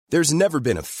There's never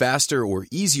been a faster or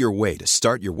easier way to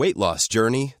start your weight loss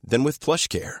journey than with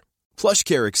PlushCare.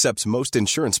 PlushCare accepts most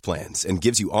insurance plans and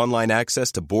gives you online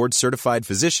access to board-certified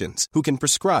physicians who can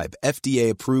prescribe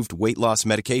FDA-approved weight loss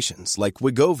medications like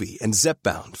Wegovy and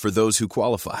Zepbound for those who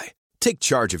qualify. Take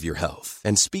charge of your health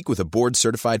and speak with a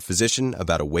board-certified physician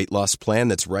about a weight loss plan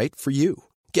that's right for you.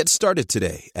 Get started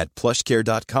today at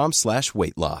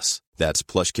plushcare.com/weightloss. That's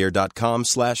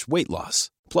plushcare.com/weightloss.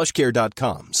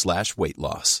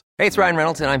 plushcare.com/weightloss. Hey, it's Ryan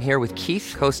Reynolds, and I'm here with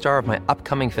Keith, co-star of my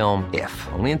upcoming film, If,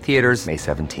 only in theaters May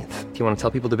 17th. Do you want to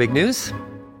tell people the big news?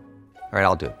 All right,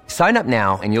 I'll do it. Sign up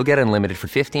now and you'll get unlimited for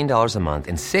 $15 a month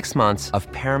and 6 months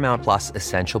of Paramount Plus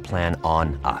Essential Plan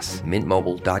on us.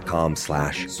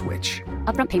 MintMobile.com/switch.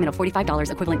 Upfront payment of $45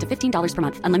 equivalent to $15 per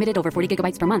month. Unlimited over 40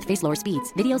 gigabytes per month. Face lower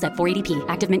speeds. Videos at 480p.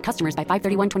 Active Mint customers by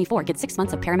 531.24 get 6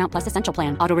 months of Paramount Plus Essential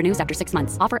Plan. Auto renews after 6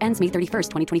 months. Offer ends May 31st,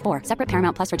 2024. Separate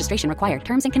Paramount Plus registration required.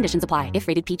 Terms and conditions apply if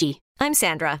rated PG. I'm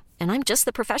Sandra, and I'm just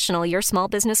the professional your small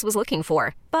business was looking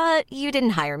for. But you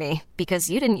didn't hire me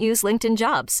because you didn't use LinkedIn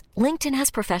Jobs. LinkedIn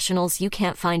has professionals you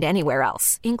can't find anywhere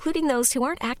else, including those who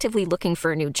aren't actively looking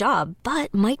for a new job,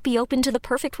 but might be open to the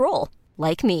perfect role,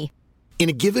 like me. In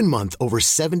a given month, over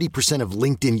 70% of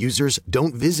LinkedIn users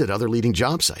don't visit other leading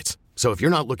job sites. So if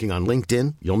you're not looking on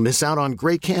LinkedIn, you'll miss out on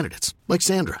great candidates like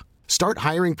Sandra. Start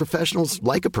hiring professionals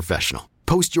like a professional.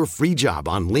 Post your free job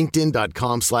on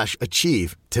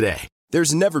linkedin.com/achieve today.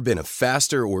 There's never been a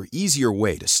faster or easier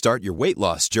way to start your weight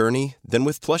loss journey than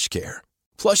with PlushCare.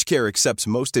 PlushCare accepts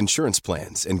most insurance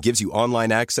plans and gives you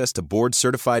online access to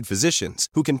board-certified physicians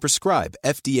who can prescribe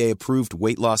FDA-approved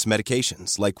weight loss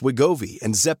medications like Wegovy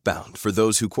and Zepbound for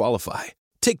those who qualify.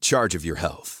 Take charge of your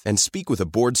health and speak with a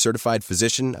board-certified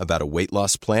physician about a weight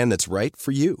loss plan that's right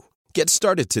for you. Get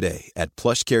started today at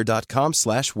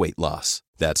plushcare.com/weightloss.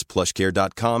 That's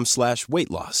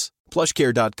plushcare.com/weightloss.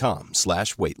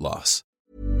 plushcare.com/weightloss.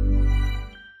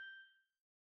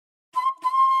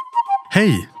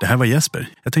 Hej, det här var Jesper.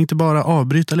 Jag tänkte bara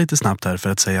avbryta lite snabbt här för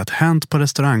att säga att Hänt på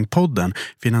restaurangpodden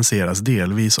finansieras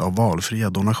delvis av valfria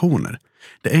donationer.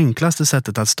 Det enklaste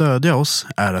sättet att stödja oss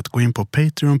är att gå in på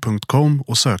patreon.com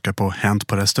och söka på Hänt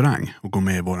på restaurang och gå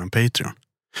med i våran Patreon.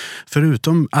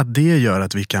 Förutom att det gör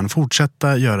att vi kan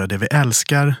fortsätta göra det vi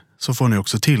älskar, så får ni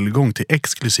också tillgång till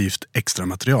exklusivt extra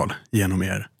material genom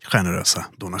er generösa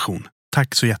donation.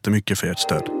 Tack så jättemycket för ert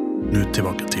stöd. Nu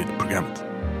tillbaka till programmet.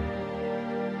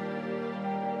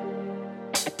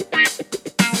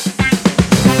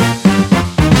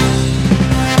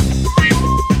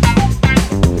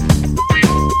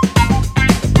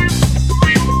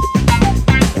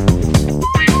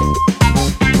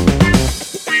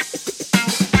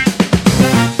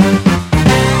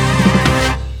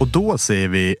 Och då säger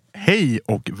vi hej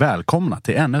och välkomna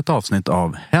till ännu ett avsnitt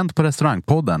av Hänt på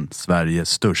restaurangpodden, Sveriges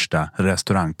största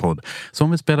restaurangpodd,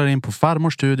 som vi spelar in på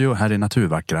Farmors studio här i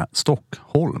naturvackra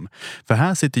Stockholm. För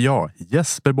här sitter jag,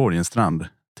 Jesper Borgenstrand,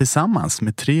 tillsammans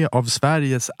med 3 av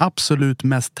Sveriges absolut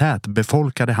mest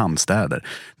tätbefolkade hamnstäder,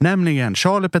 nämligen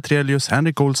Charlie Petrelius,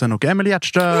 Henrik Olsen och Emil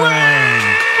Hjertström.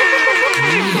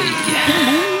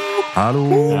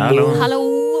 Hallå. Hallå.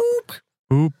 Hallå!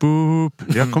 Upp, upp.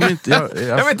 Jag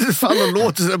vet inte fan de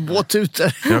låter så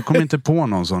båtuter. Jag kom inte på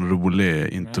någon sån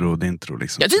rolig intro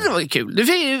liksom. Jag tyckte det var kul. Det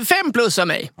är 5 plus av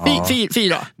mig.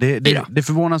 4. Det är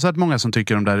förvånansvärt många som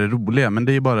tycker de där är roliga, men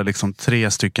det är bara liksom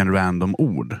 3 stycken random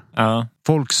ord. Ja.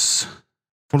 Folks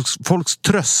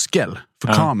tröskel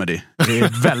för comedy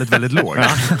är väldigt, väldigt låg.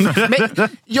 Men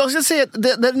jag ska säga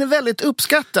att den är väldigt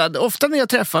uppskattad. Ofta när jag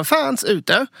träffar fans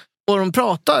ute och de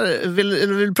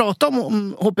vill prata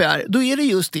om HPR, då är det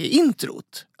just det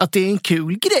introt. Att det är en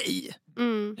kul grej.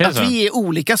 Att vi är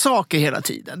olika saker hela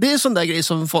tiden. Det är en sån där grej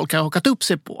som folk har hakat upp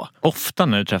sig på. Ofta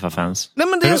när du träffar fans? Nej,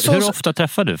 men det är hur ofta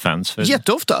träffar du fans?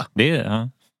 Jätteofta. Det är, ja.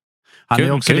 Han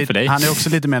är också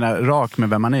lite mer rak med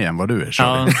vem man är än vad du är,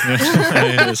 Charlie. Ja,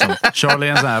 det är sant. Charlie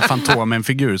är en sån här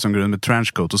Fantomen-figur som går runt med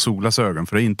trenchcoat och solglasögon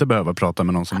för att inte behöva prata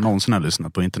med någon som någonsin har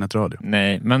lyssnat på internetradio.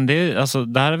 Nej, men det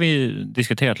här har vi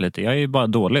diskuterat lite. Jag är ju bara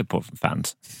dålig på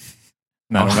fans.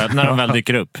 När de väl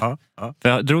dyker upp. Ja. För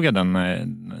jag drog den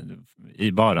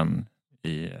i baren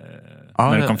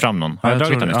när det kom fram någon. Har jag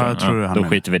dragit den historien? Då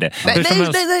skiter vi det. Nej,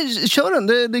 kör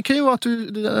den. Det kan ju vara att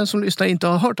den som lyssnar inte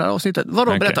har hört det här avsnittet.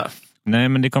 Vadå, berätta? Nej,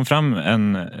 men det kom fram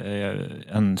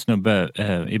en snubbe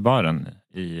i baren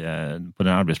på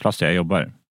den arbetsplats där jag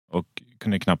jobbar och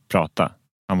kunde knappt prata.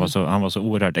 Han var så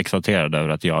oerhört exalterad över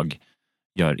att jag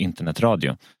gör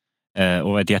internetradio.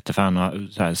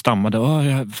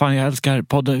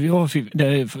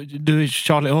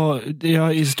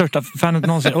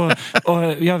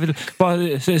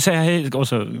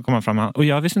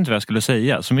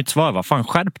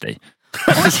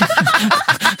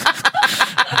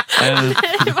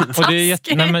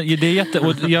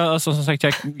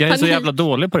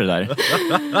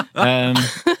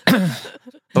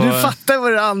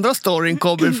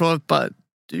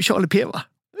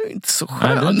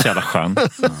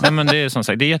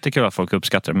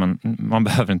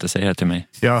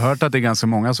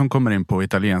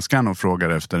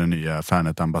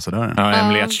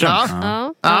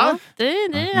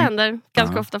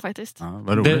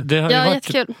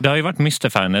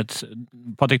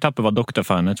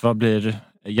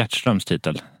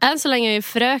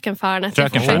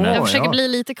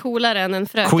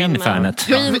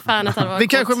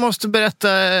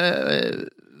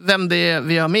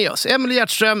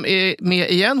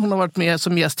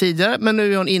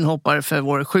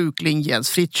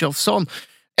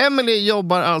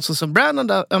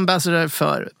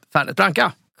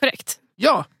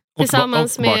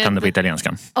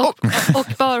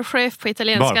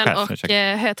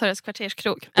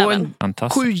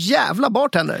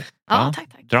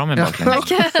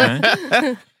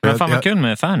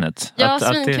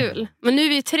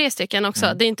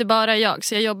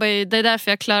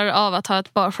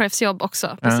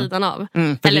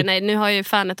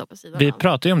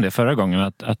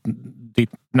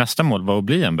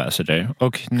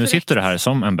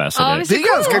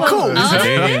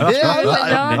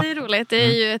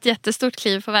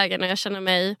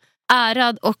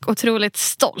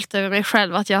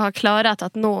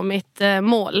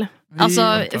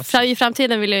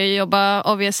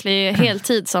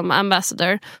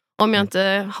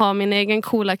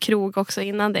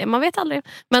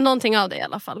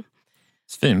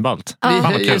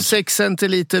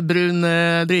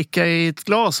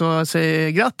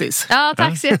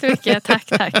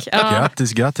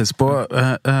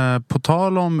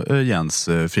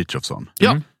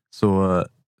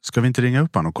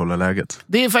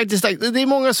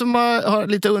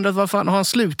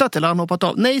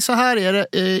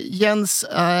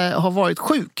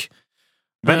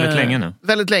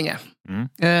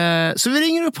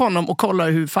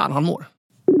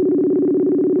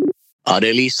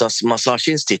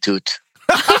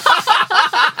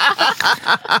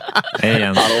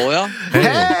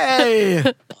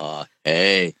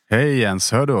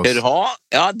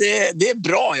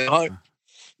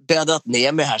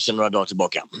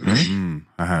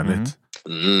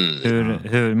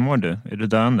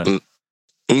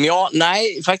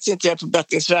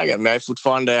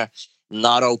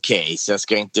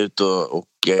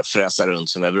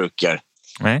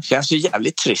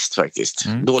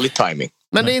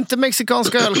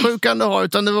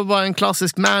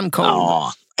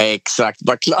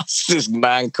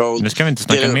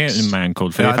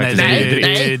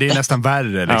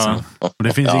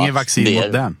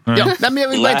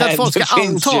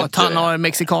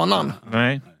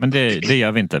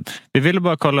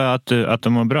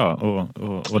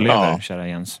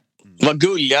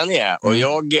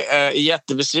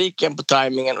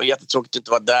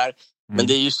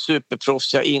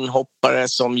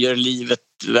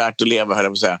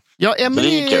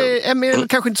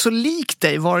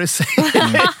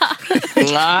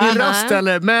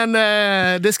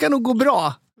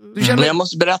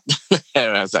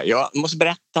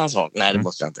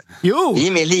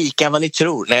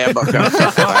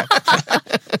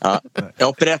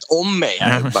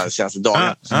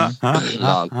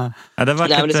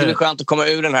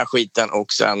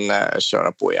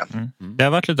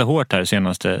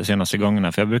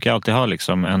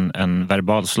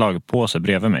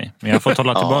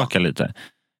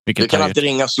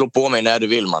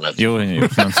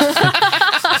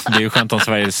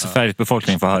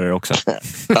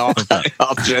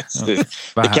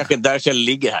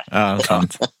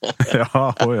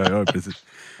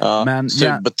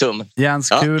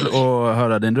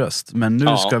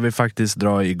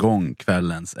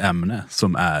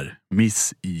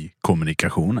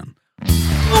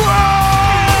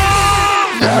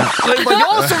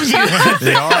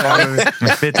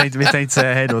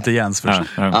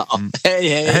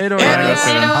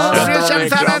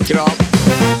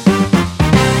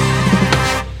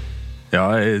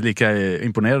 Jag är lika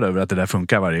imponerad över att det där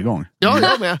funkar varje gång. Ja,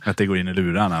 jag med. Att det går in i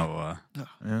lurarna.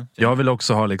 Jag vill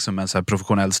också ha liksom en så här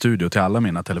professionell studio till alla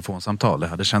mina telefonsamtal. Det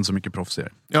hade känts så mycket proffsigare.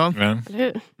 Ja.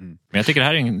 Men jag tycker det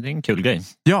här är en kul grej.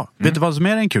 Ja, vet du vad som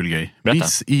är en kul grej?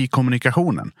 Miss i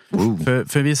kommunikationen.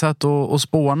 För vi satt och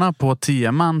spånade på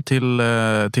teman till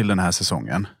den här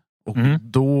säsongen. Och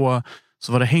då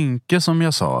så var det Henke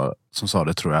som sa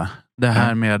det, tror jag. Det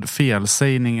här med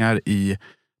felsägningar i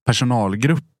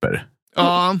personalgrupper.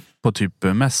 Ja. På typ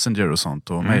Messenger och sånt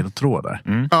och mejltrådar.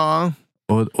 Ja.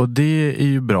 Och det är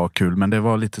ju bra kul, men det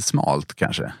var lite smalt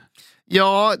kanske.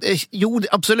 Ja, jo,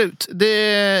 absolut.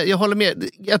 Jag håller med.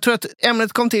 Jag tror att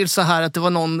ämnet kom till så här att det var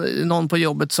någon på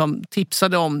jobbet som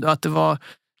tipsade om det. Att det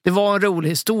var en rolig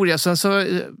historia. Sen så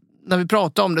när vi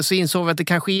pratade om det så insåg vi att det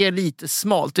kanske är lite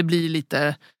smalt. Det blir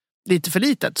lite för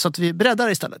litet. Så att vi breddar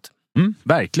istället.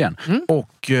 Verkligen.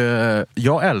 Och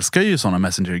jag älskar ju sådana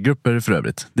messengergrupper för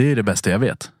övrigt. Det är det bästa jag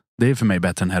vet. Det är för mig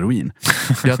bättre än heroin.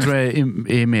 Jag tror jag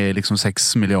är med i liksom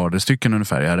 6 miljarder stycken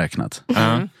ungefär, jag har räknat.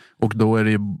 Och då är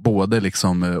det ju både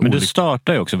liksom... Men du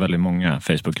startar ju också väldigt många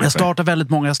Facebookgrupper. Jag startar väldigt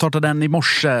många. Jag startade den i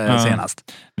morse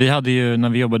senast. Vi hade ju, när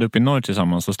vi jobbade upp i norr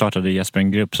tillsammans, så startade Jesper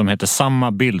en grupp som heter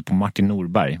Samma bild på Martin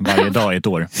Norberg. Varje dag i ett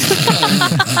år.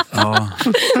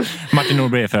 Martin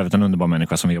Norberg är för övrigt en underbar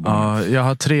människa som vi jobbar med. Jag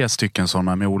har 3 stycken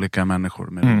sådana med olika människor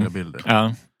med olika bilder.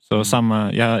 Ja. Så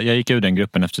jag gick ur den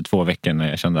gruppen efter 2 veckor när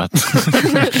jag kände att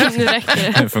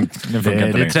nu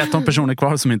räcker det är 13 personer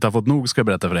kvar som inte har fått nog, ska jag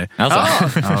berätta för dig.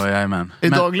 Alltså. Jajamän. Är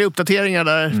dagliga uppdateringar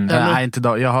där? Nej, inte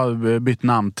dag. Jag har bytt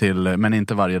namn till, men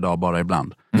inte varje dag, bara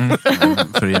ibland.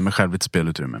 För att ge mig själv lite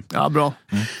spelutrymme. Ja, bra.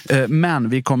 Men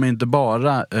vi kommer inte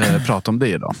bara prata om det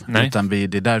idag. Nej. Utan det är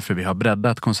därför vi har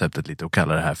breddat konceptet lite och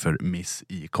kallar det här för Miss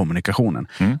i kommunikationen.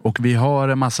 Och vi har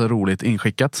en massa roligt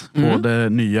inskickat. Både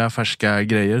nya färska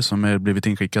grejer som är blivit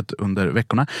inskickat under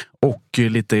veckorna. Och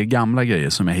lite gamla grejer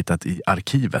som jag hittat i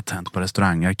arkivet. Hänt på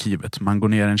restaurangarkivet. Man går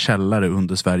ner en källare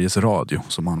under Sveriges Radio.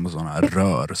 Som har sådana här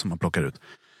rör som man plockar ut.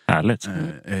 Härligt.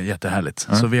 Jättehärligt.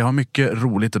 Så vi har mycket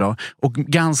roligt idag. Och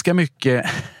ganska mycket...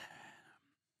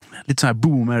 lite sån här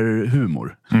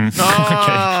boomer-humor.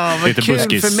 Vad lite kul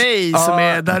buskis. för mig som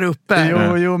är där uppe.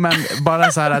 Jo, men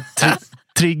bara så här att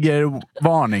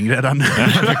triggervarning redan nu.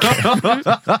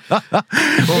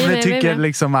 Om ni tycker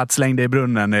liksom att släng dig i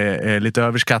brunnen är lite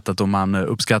överskattat och man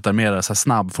uppskattar mer så här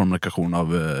snabb kommunikation av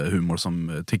humor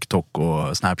som TikTok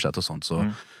och Snapchat och sånt,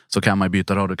 så kan man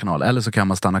byta radiokanal. Eller så kan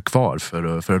man stanna kvar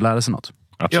för att lära sig något.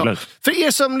 Absolut. Ja. För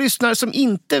er som lyssnar som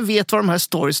inte vet var de här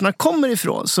storiesna kommer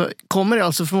ifrån, så kommer det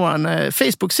alltså från vår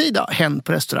Facebook-sida Hänt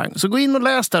på restaurang. Så gå in och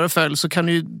läs där och följ, så kan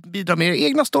ni bidra med era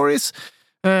egna stories.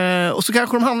 Och så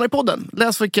kanske de hamnar i podden.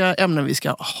 Läs vilka ämnen vi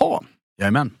ska ha.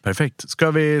 Jajamän, perfekt.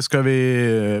 Ska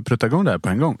vi prutta igång där på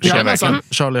en gång?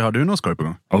 Charlie, har du någon skoj på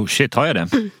gång? Oh shit, har jag det?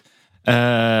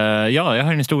 Ja, jag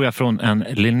har en historia från en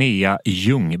Linnea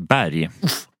Ljungberg.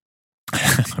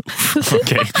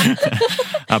 Okej.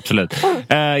 Absolut.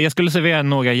 Jag skulle servera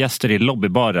några gäster i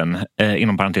lobbybaren.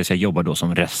 Inom parentes, jag jobbar då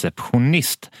som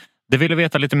receptionist. De ville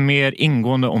veta lite mer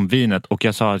ingående om vinet och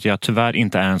jag sa att jag tyvärr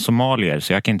inte är en somalier,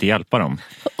 så jag kan inte hjälpa dem.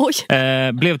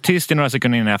 Blev tyst i några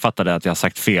sekunder innan jag fattade att jag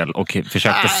sagt fel och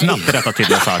försökte snabbt rätta till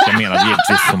det jag sa att jag menade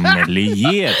givetvis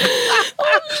sommelier.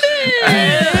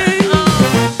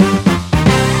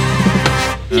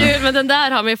 Gud, men den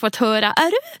där har vi fått höra.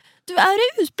 Är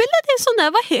du utbildad i en sån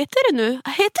där, vad heter det nu?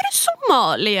 Heter det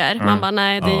somalier? Man bara,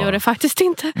 nej, det gör det faktiskt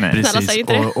inte. Precis,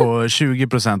 inte och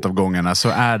 20% av gångerna så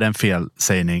är det en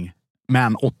felsägning.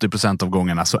 Men 80% av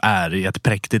gångerna så är det ett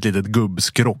präktigt litet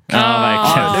gubbskrock. Ja,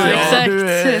 verkligen. Exakt.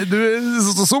 Du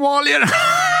är somalier.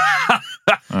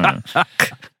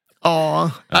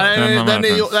 Ja, den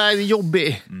är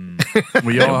jobbig.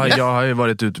 Och jag har ju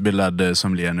varit utbildad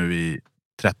sommelier nu i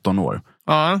 13 år.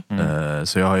 Ja.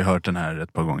 Så jag har ju hört den här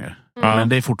ett par gånger. Men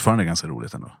det är fortfarande ganska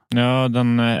roligt ändå. Ja,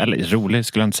 eller roligt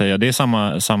skulle jag inte säga. Det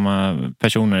är samma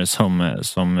personer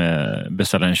som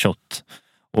beställer en shot.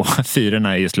 Och 4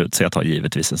 är i slut, så jag tar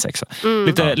givetvis en 6.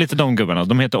 Lite de gubbarna.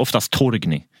 De heter oftast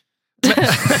Torgny.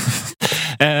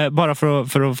 Bara för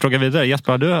att fråga vidare.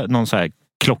 Jesper, har du någon så här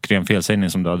klockren felsägning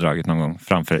som du har dragit någon gång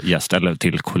framför gäst eller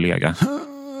till kollega?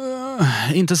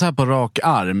 Inte så här på rak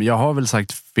arm. Jag har väl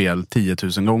sagt fel 10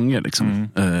 000 gånger liksom.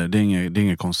 Det är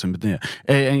inget konstigt med det.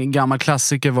 En gammal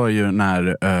klassiker var ju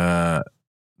när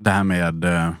det här med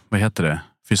vad heter det?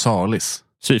 Fysalis.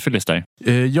 Syfilis där.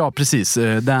 Ja, precis.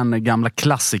 Den gamla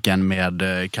klassiken med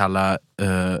kalla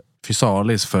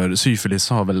fysalis för syfilis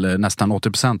har väl nästan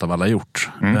 80% av alla gjort.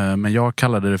 Men jag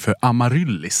kallade det för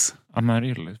amaryllis.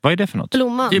 Amaryllis. Vad är det för något?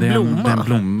 Blomma. Det är blomma. Det är en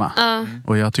blomma.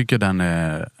 Och jag tycker den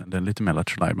är lite mer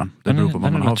lattjolajban. Det beror på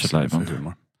vad man har för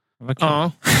humor.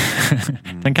 Ja.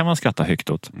 Den kan man skratta högt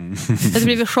åt. Jag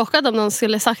blev chockad om någon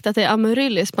skulle sagt att det är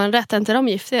amaryllis på en rätt. Är inte de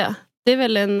giftiga? Det är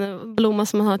väl en blomma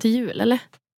som man har till jul, eller?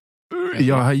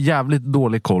 Jag har jävligt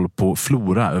dålig koll på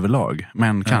flora överlag.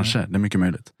 Men kanske, det är mycket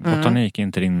möjligt. Botanik är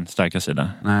inte din starka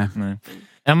sida. Nej.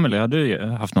 Emily, har du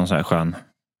haft någon så här skön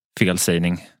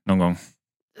felsägning någon gång?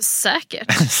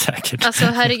 Säkert. Säkert. Alltså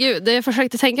herregud, jag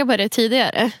försökte tänka på det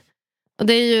tidigare. Och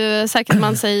det är ju säkert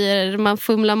man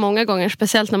fumlar många gånger,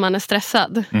 speciellt när man är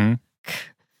stressad.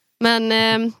 Men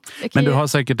du har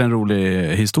säkert en rolig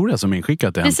historia som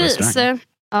inskickat till precis.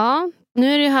 Ja,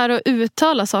 nu är det här att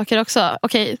uttala saker också.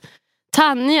 Okej,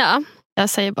 Tanja. Jag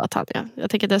säger bara Tanja. Jag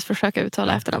tänker inte ens försöka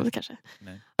uttala efternamnet kanske.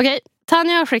 Okej,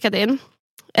 Tanja har skickat in.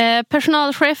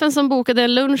 Personalchefen som bokade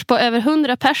en lunch på över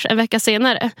 100 pers en vecka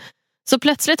senare. Så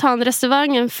plötsligt har han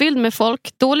restaurangen fylld med folk,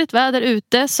 dåligt väder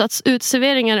ute så att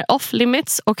utserveringen är off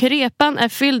limits och repan är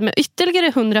fylld med ytterligare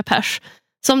 100 pers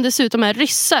som dessutom är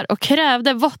ryssar och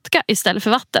krävde vodka istället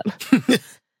för vatten.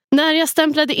 När jag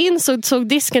stämplade in såg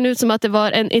disken ut som att det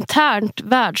var en internt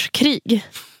världskrig.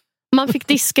 Man fick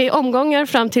diska i omgångar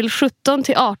fram till 17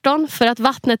 till 18 för att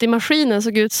vattnet i maskinen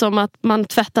såg ut som att man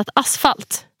tvättat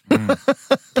asfalt.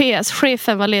 PS,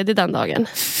 chefen var ledig den dagen.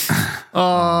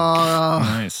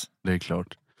 Nice. Det är klart.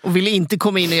 Och ville inte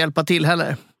komma in och hjälpa till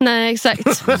heller. Nej,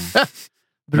 exakt.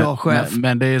 Bra chef.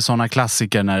 Men det är såna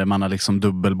klassiker när man har liksom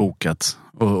dubbelbokat.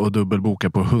 Och dubbelboka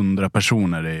på 100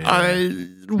 personer.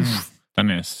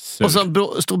 Och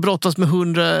så stå och brottas med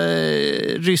 100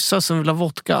 ryssar som vill ha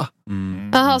vodka.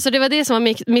 Jaha, så det var det som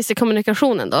var miss i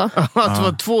kommunikationen då? Att det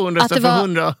var 200 istället för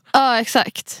 100. Ja,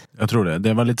 exakt. Jag tror det.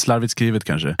 Det var lite slarvigt skrivet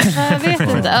kanske. Jag vet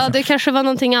inte. Ja, det kanske var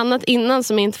någonting annat innan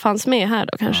som inte fanns med här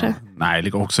då kanske. Ja.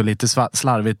 Nej, också lite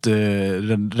slarvigt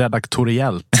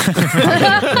redaktoriellt.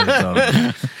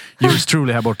 Just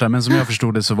truly här borta. Men som jag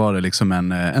förstod det så var det liksom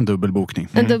en dubbelbokning.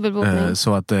 En dubbelbokning.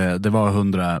 Så att det var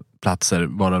 100 platser,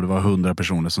 bara det var 100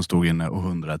 personer som stod inne och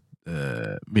 100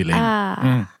 ville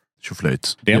in.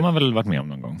 Tjoflöjt. Det har man väl varit med om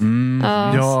någon gång?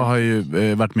 Jag har ju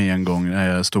varit med en gång när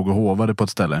jag stod och hovade på ett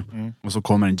ställe. Och så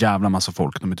kommer en jävla massa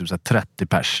folk. De är typ så här 30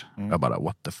 pers. Jag bara,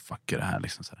 what the fuck är det här?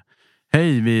 Liksom så här.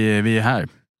 Hej, vi är här.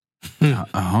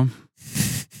 Jaha.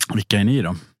 Vilka är ni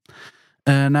då?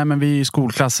 Nej, men vi är i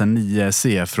skolklassen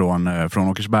 9C från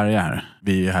Åkersberga här.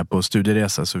 Vi är här på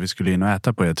studieresa så vi skulle in och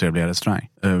äta på er trevliga restaurang.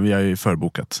 Vi har ju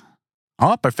förbokat.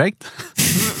 Ja, perfekt.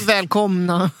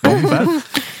 Välkomna.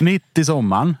 Mitt i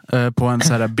sommaren på en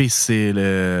så här busy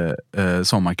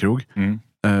sommarkrog.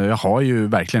 Jag har ju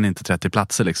verkligen inte 30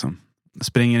 platser liksom.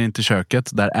 Springer in till köket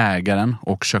där ägaren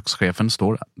och kökschefen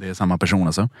står. Det är samma person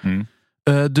alltså.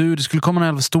 Du, det skulle komma en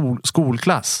jävla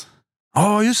skolklass.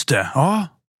 Ja, just det.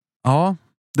 Ja,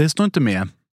 det står inte med.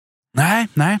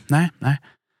 Nej.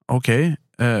 Okej.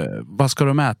 Vad ska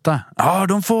de äta? Ja,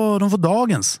 de får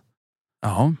dagens.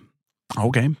 Jaha.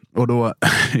 Okej. Och då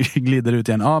glider ut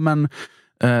igen. Ja, men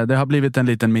det har blivit en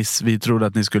liten miss. Vi trodde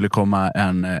att ni skulle komma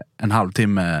en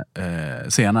halvtimme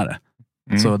senare.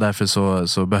 Så därför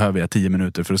så behöver jag 10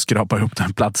 minuter för att skrapa ihop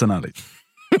den platserna.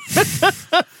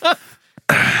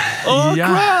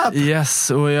 Crap!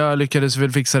 Yes, och jag lyckades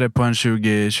väl fixa det på en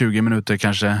 20 minuter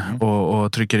kanske.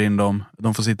 Och trycker in dem.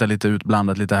 De får sitta lite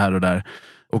utblandat lite här och där.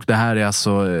 Och det här är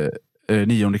alltså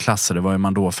 9:e klasser. Det var ju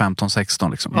man då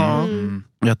 15-16 liksom.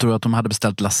 Jag tror att de hade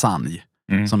beställt lasagne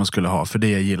som de skulle ha, för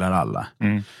det gillar alla.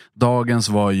 Dagens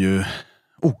var ju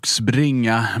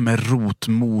oxbringa med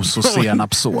rotmos och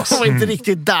senapsås. Jag var inte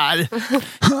riktigt där.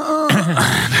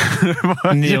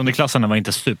 9:e klasserna var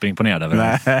inte superimponerade över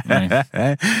det.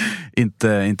 Nej.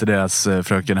 Inte deras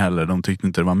fröken heller. De tyckte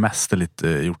inte det var mästerligt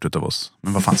gjort utav oss.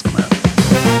 Men vad fan ska man göra?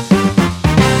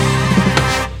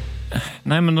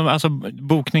 Nej, men alltså,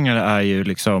 bokningar är ju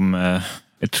liksom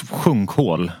ett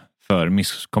sjunkhål för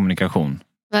misskommunikation.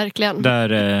 Verkligen. Där,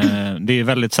 det är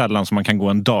väldigt sällan som man kan gå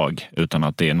en dag utan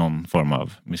att det är någon form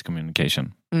av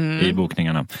miscommunication i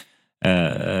bokningarna.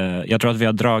 Jag tror att vi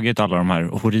har dragit alla de här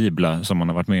horribla som man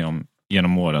har varit med om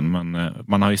genom åren. Men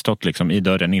man har ju stått liksom i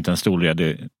dörren, inte en stol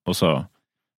redig, och så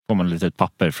får man lite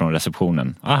papper från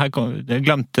receptionen. Jag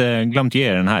har glömt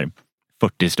ge den här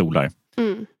 40 stolar.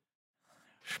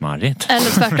 Smarrigt.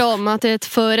 Eller tvärtom, att det är ett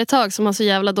företag som har så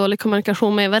jävla dålig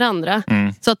kommunikation med varandra.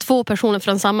 Så att 2 personer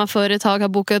från samma företag har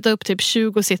bokat upp typ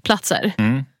 20 sittplatser.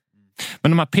 Men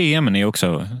de här PM:en är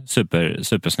också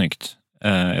supersnyggt.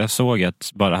 Jag såg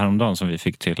att bara häromdagen som vi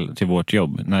fick till vårt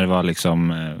jobb, när det var liksom,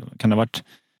 kan det ha varit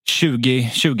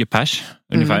 20 pers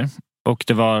ungefär. Och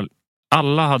det var,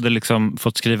 alla hade liksom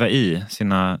fått skriva i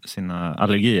sina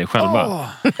allergier själva.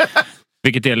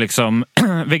 Vilket är liksom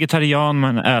vegetarian,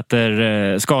 man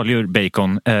äter skaldjur,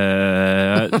 bacon,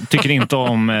 tycker inte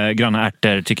om gröna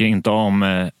ärtor, tycker inte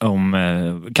om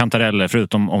kantareller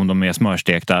förutom om de är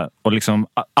smörstekta. Och liksom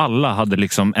alla hade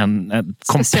liksom en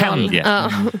kompendie.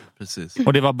 Ja. Precis.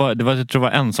 Och det var jag tror det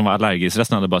var en som var allergisk,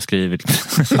 resten hade bara skrivit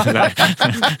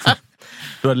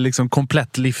Du hade liksom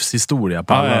komplett livshistoria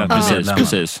på alla.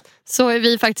 Precis. Så är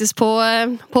vi faktiskt på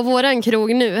våran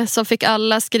krog nu, så fick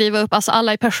alla skriva upp, alltså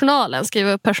alla i personalen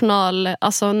skriva upp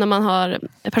alltså när man har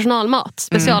personalmat,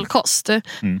 specialkost.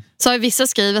 Så har vissa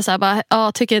skrivit så här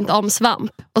bara, tycker inte om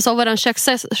svamp. Och så har våran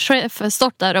kökschef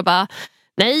stått där och bara,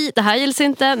 nej, det här gills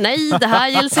inte, nej, det här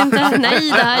gills inte,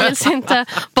 nej, det här gills inte.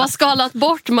 Bara skalat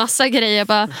bort massa grejer.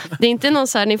 Bara, det är inte någon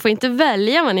så här, ni får inte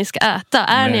välja vad ni ska äta.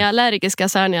 Är ni allergiska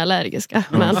så är ni allergiska.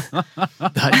 Men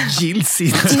det här gills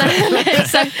inte. nej,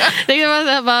 exakt. Det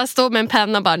kan bara stå med en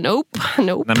penna och bara, nope.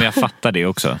 Nej, men jag fattar det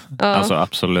också. Alltså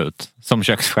absolut. Som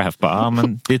kökschef bara,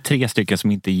 men det är 3 stycken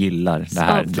som inte gillar det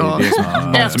här.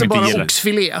 Äter bara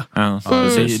oxfilé.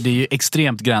 Det är ju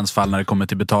extremt gränsfall när det kommer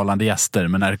till betalande gäster,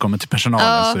 men när det kommer till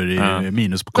personalen så är det ju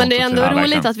minus på kontot. Men det är ändå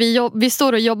roligt att vi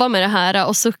står och jobbar med det här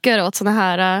och suckar åt såna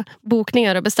här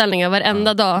bokningar och beställningar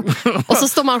varenda dag. Och så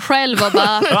står man själv och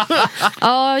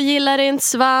bara, gillar inte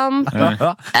svamp,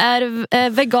 är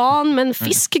vegan men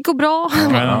fisk går bra.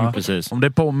 Ja, precis. Om det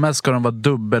är pommes ska de vara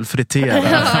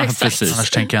dubbelfriterade. Precis.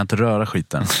 Annars tänker jag inte röra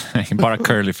skiten. Bara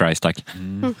curly fries, tack.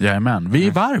 Jajamän, vi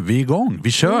är varv, vi är igång,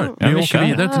 vi kör. Vi åker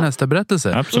vidare till nästa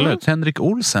berättelse. Absolut. Henrik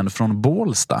Olsen från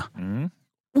Bålsta.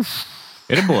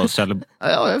 Är det Bålsta? Eller? Ja,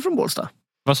 jag är från Bålsta.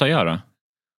 Vad sa jag då?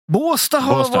 Bålsta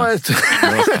har varit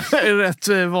rätt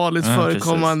vanligt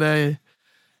förekommande.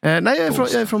 Nej,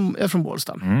 jag är från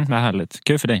Bålsta. Vad härligt.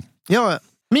 Kul för dig. Ja,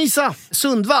 Misa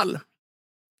Sundvall.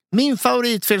 Min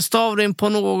favoritfelstavning på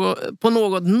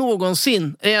något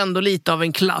någonsin är ändå lite av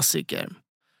en klassiker.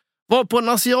 Var på en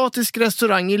asiatisk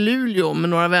restaurang i Luleå med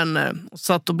några vänner och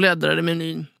satt och bläddrade i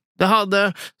menyn. Det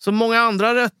hade så många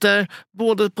andra rätter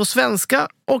både på svenska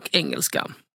och engelska.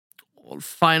 All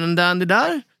fine and dandy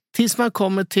där, tills man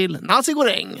kommer till nasi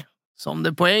goreng. Som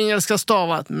det på engelska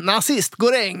stavat nazist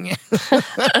goreng.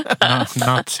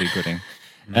 Nazi goreng.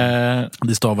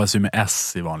 Det stavas ju med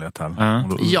S i vanliga tal.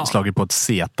 Slagit på ett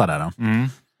zeta där.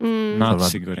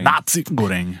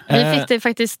 Nazi-goreng. Vi fick det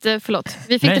faktiskt,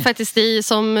 det faktiskt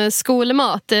som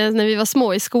skolmat när vi var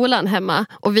små i skolan hemma.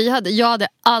 Och jag hade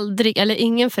aldrig, eller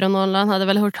ingen från Norrland hade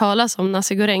väl hört talas om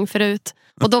nasi-goreng förut.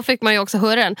 Och då fick man ju också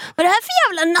höra den. Vad är det här för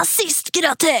jävla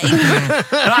nazistgratäng?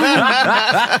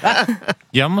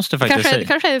 Jag måste faktiskt säga.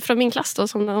 Kanske är från min klass då.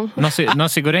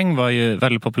 Nasi goreng var ju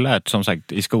väldigt populärt som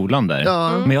sagt i skolan där.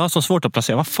 Men jag har så svårt att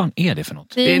placera. Vad fan är det för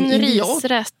något? Det är en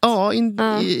risrätt. Ja,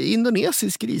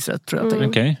 indonesisk risrätt tror jag.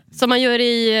 Okay. Som man gör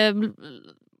i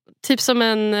typ som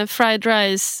en fried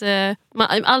rice.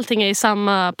 Allting är i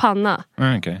samma panna.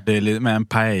 Okay. Det är med en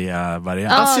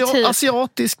paella-variant. Typ.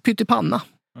 Asiatisk pyttipanna.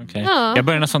 Okay. Jag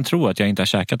börjar nästan tro att jag inte har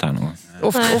käkat det här någon gång.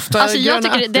 Ofta alltså jag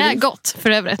tycker det är gott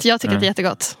för övrigt. Jag tycker att det är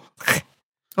jättegott.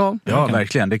 Ja,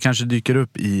 verkligen. Det kanske dyker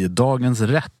upp i Dagens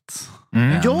rätt.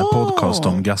 En podcast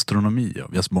om gastronomi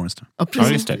av Jesper Borgenström. Ja,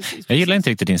 just det. Jag gillar inte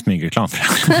riktigt din smygreklam för det.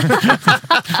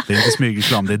 Det är inte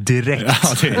smygreklam, det är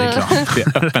direkt reklam. Det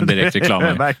är öppen direkt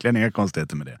reklam. Verkligen inga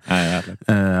konstigheter med det.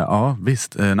 Ja,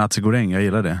 visst. Nazi goreng, jag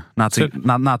gillar det.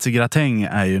 Nazi-gratäng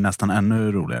är ju nästan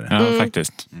ännu roligare. Ja,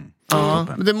 faktiskt. Ja,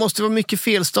 men det måste vara mycket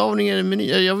felstavningar i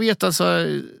menyn. Jag vet alltså,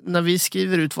 när vi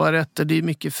skriver ut våra rätter, det är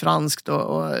mycket franskt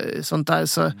och sånt där,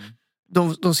 så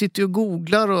de sitter ju och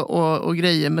googlar och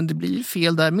grejer, men det blir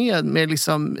fel där med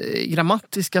liksom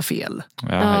grammatiska fel.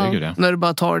 Ja. När du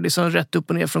bara tar det liksom rätt upp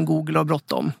och ner från Google och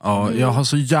bråttom. Ja, jag har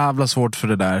så jävla svårt för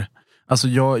det där. Alltså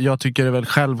jag tycker det är väl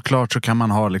självklart så kan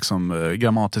man ha liksom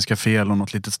grammatiska fel och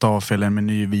något litet stavfel i en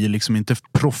meny. Vi är liksom inte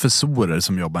professorer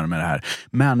som jobbar med det här.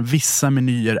 Men vissa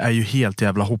menyer är ju helt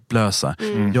jävla hopplösa.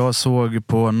 Jag såg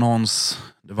på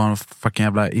det var en fucking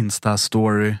jävla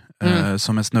Insta-story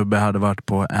som en snubbe hade varit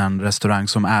på en restaurang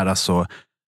som är alltså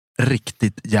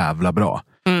riktigt jävla bra.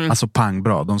 Alltså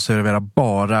pangbra. De serverar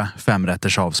bara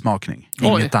 5-rätters avsmakning.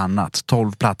 Inget annat.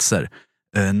 12 platser.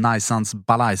 Najsans,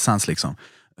 balajsans liksom.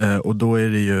 Och då är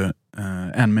det ju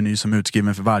en meny som är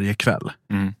utskriven för varje kväll.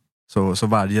 Så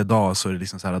varje dag så är det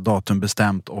liksom så här datum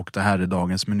bestämt och det här är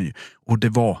dagens meny. Och det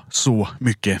var så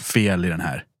mycket fel i den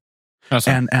här.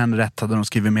 Alltså. En rätt hade de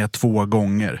skrivit med 2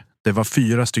 gånger. Det var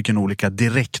 4 stycken olika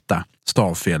direkta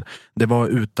stavfel. Det var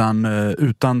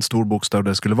utan stor bokstav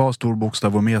där det skulle vara stor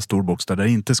bokstav och med stor bokstav där det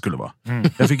inte skulle vara.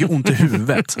 Jag fick ju ont i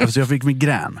huvudet. Alltså jag fick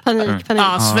migrän. Panik.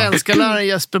 Svenska läraren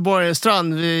Jesper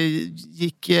Borgenstrand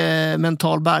gick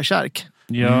mental bärsärk.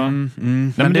 Ja.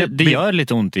 Men det gör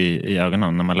lite ont i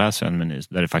ögonen när man läser en meny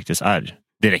där det faktiskt är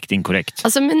direkt inkorrekt.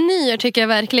 Alltså menyer tycker jag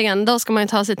verkligen, då ska man ju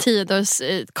ta sig tid och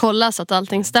kolla så att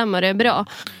allting stämmer och är bra.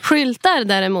 Skyltar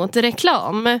däremot,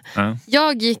 reklam.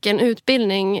 Jag gick en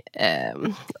utbildning,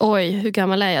 hur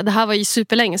gammal är jag? Det här var ju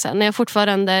superlänge sedan, när jag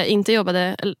fortfarande inte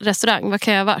jobbade restaurang. Vad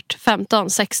kan jag ha varit? 15,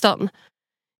 16.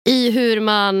 I hur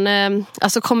man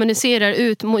kommunicerar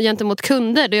ut gentemot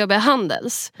kunder då jag jobbade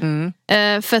Handels.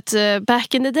 För att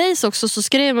back in the days också så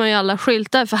skrev man ju alla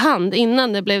skyltar för hand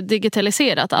innan det blev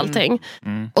digitaliserat allting.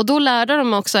 Och då lärde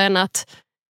de också en att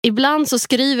ibland så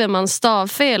skriver man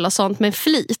stavfel och sånt med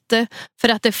flit för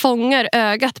att det fångar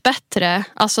ögat bättre.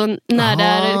 Alltså när det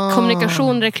är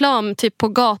kommunikation, reklam typ på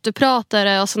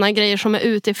gatupratare och såna grejer som är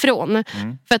utifrån.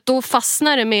 För att då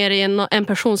fastnar det mer i en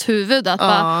persons huvud att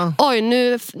bara, oj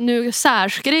nu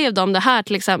särskrev de det här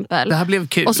till exempel. Det här blev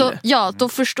kul. Och så,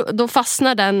 då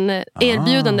fastnar den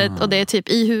erbjudandet och det är typ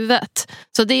i huvudet.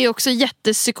 Så det är också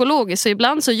jättepsykologiskt. Så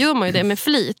ibland så gör man ju det med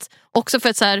flit. Också för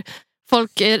att så här,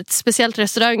 folk, speciellt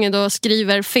restauranger då,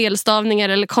 skriver felstavningar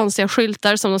eller konstiga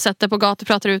skyltar som de sätter på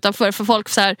gatupratare utanför. För folk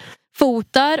så här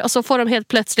fotar och så får de helt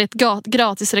plötsligt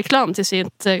gratis reklam till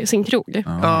sin krog.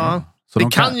 Så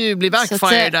det kan ju bli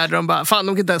backfire där de bara, fan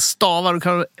de kan inte ens stava, de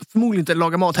kan förmodligen inte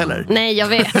laga mat heller. Nej, jag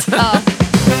vet.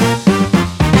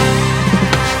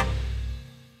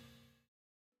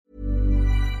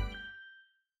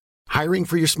 Hiring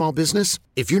for your small business?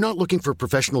 If you're not looking for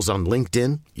professionals on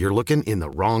LinkedIn, you're looking in the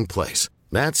wrong place.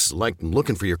 That's like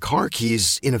looking for your car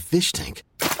keys in a fish tank.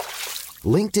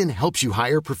 LinkedIn helps you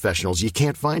hire professionals you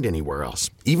can't find anywhere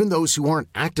else, even those who aren't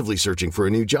actively searching for a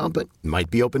new job but might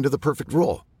be open to the perfect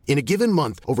role. In a given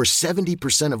month, over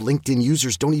 70% of LinkedIn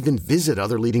users don't even visit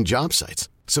other leading job sites.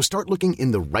 So start looking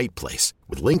in the right place.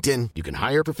 With LinkedIn, you can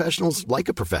hire professionals like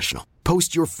a professional.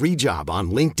 Post your free job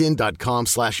on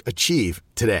linkedin.com/achieve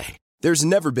today. There's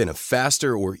never been a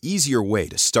faster or easier way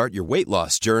to start your weight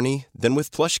loss journey than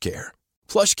with PlushCare.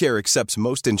 PlushCare accepts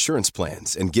most insurance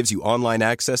plans and gives you online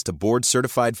access to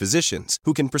board-certified physicians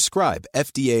who can prescribe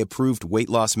FDA-approved weight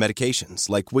loss medications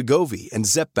like Wegovy and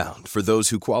Zepbound for those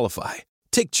who qualify.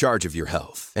 Take charge of your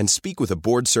health and speak with a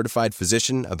board-certified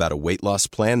physician about a weight loss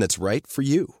plan that's right for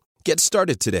you. Get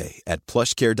started today at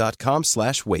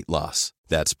plushcare.com/weightloss.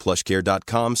 That's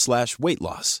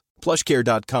plushcare.com/weightloss.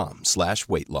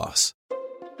 plushcare.com/weightloss.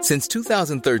 Since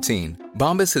 2013,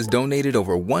 Bombas has donated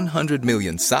over 100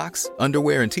 million socks,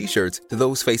 underwear, and T-shirts to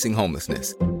those facing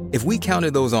homelessness. If we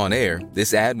counted those on air,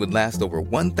 this ad would last over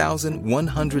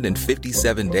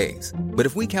 1,157 days. But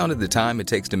if we counted the time it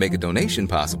takes to make a donation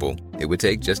possible, it would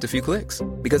take just a few clicks.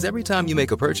 Because every time you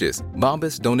make a purchase,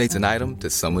 Bombas donates an item to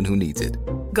someone who needs it.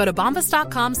 Go to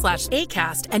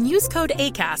bombas.com/ACAST and use code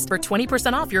ACAST for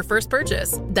 20% off your first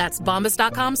purchase. That's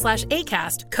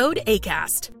bombas.com/ACAST, code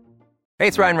ACAST. Hey,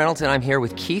 it's Ryan Reynolds, and I'm here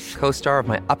with Keith, co-star of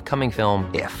my upcoming film,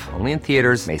 If, only in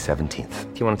theaters May 17th.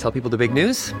 Do you want to tell people the big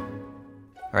news?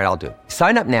 All right, I'll do it.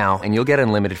 Sign up now and you'll get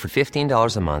unlimited for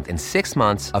 $15 a month and 6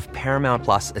 months of Paramount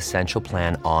Plus Essential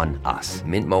Plan on us.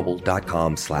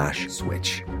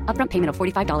 MintMobile.com/switch. Upfront payment of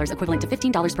 $45 equivalent to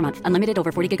 $15 per month. Unlimited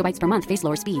over 40 gigabytes per month. Face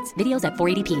lower speeds. Videos at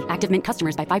 480p. Active Mint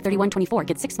customers by 531.24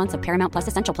 get 6 months of Paramount Plus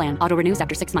Essential Plan. Auto renews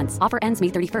after 6 months. Offer ends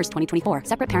May 31st, 2024.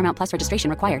 Separate Paramount Plus registration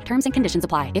required. Terms and conditions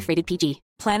apply if rated PG.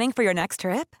 Planning for your next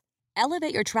trip?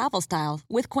 Elevate your travel style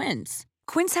with Quince.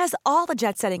 Quince has all the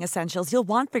jet-setting essentials you'll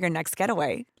want for your next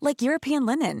getaway, like European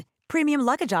linen, premium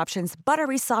luggage options,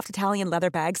 buttery soft Italian leather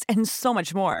bags, and so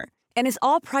much more. And is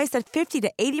all priced at 50 to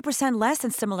 80% less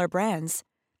than similar brands.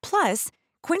 Plus,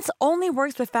 Quince only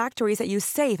works with factories that use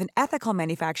safe and ethical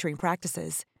manufacturing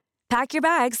practices. Pack your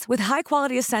bags with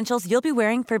high-quality essentials you'll be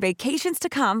wearing for vacations to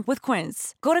come with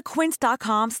Quince. Go to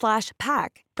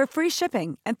quince.com/pack for free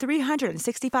shipping and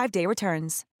 365-day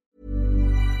returns.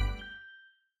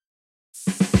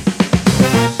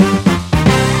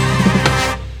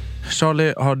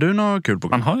 Charlie, har du något kul på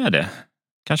gång? Har jag det?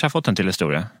 Kanske har fått en till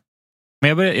historia.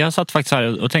 Men jag satt faktiskt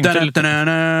här och tänkte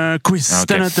lite... Quiz!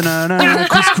 Quiz!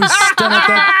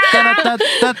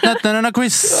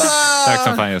 Tack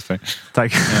som fan, Jesper.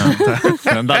 Tack.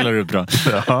 Den dallar du bra.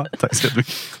 Ja, tack så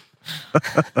mycket.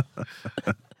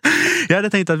 Jag hade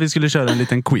tänkt att vi skulle köra en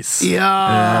liten quiz.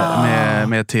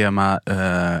 Med tema...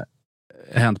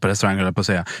 hänt på restaurangen, på att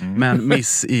säga. Men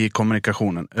miss i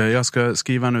kommunikationen. Jag ska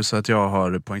skriva nu så att jag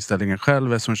har poängställningen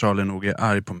själv, eftersom Charlie nog är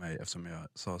arg på mig eftersom jag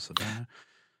sa sådär.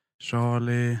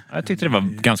 Charlie... Jag tyckte det var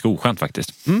ganska oskönt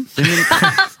faktiskt.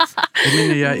 Det är min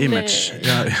nya image.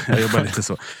 Jag jobbar lite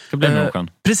så. Det blir någon.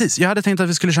 Precis, jag hade tänkt att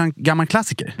vi skulle köra en gammal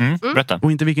klassiker. Berätta.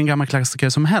 Och inte vilken gammal klassiker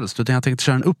som helst, utan jag tänkte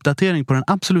köra en uppdatering på den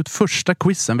absolut första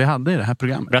quizen vi hade i det här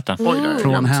programmet. Berätta.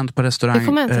 Från Hänt på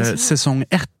restaurang, säsong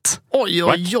 1. Oj.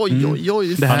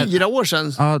 4 år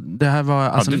sedan. Ja, det här var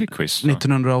alltså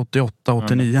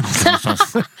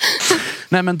 1988-89.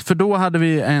 Nej, men för då hade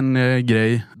vi en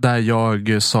grej där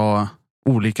jag sa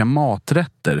olika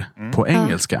maträtter på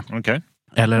engelska. Okay.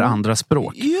 Eller andra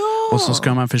språk. Ja. Och så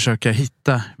ska man försöka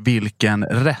hitta vilken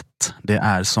rätt det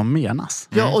är som menas.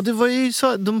 Ja, och det var ju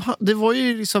så, det var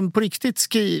ju liksom på riktigt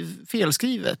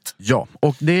felskrivet. Ja,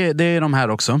 och det är de här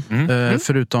också.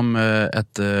 Förutom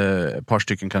ett par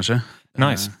stycken kanske.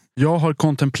 Nice. Jag har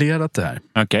kontemplerat det här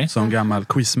som gammal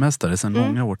quizmästare sedan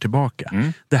många år tillbaka.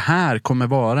 Det här kommer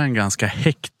vara en ganska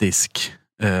hektisk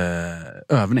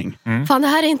övning. Fan, det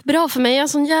här är inte bra för mig. Jag är en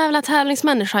sån jävla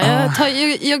tävlingsmänniska.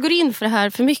 Jag går in för det här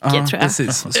för mycket, tror jag.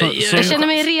 Precis. Jag känner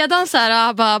mig redan så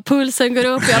här, bara, pulsen går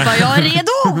upp. Jag är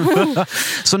redo!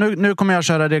 Så nu kommer jag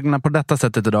köra reglerna på detta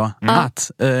sättet idag.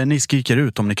 Att ni skriker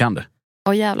ut om ni kan det.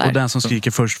 Jävlar. Och den som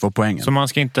skriker först får poängen. Så man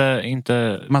ska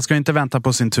inte... Man ska inte vänta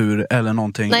på sin tur eller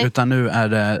någonting. Nej. Utan nu är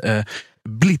det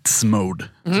blitz mode.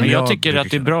 Men jag tycker att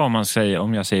det är bra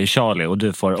om jag säger Charlie och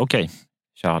du får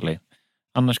Charlie.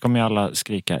 Annars kommer ju alla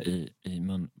skrika i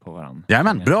mun på varandra.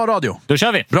 Jajamän, bra radio. Då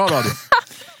kör vi. Bra radio.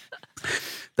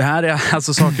 Det här är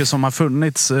alltså saker som har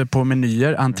funnits på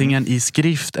menyer, antingen i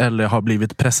skrift eller har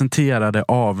blivit presenterade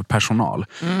av personal.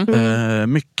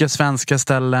 Mycket svenska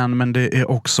ställen, men det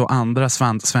är också andra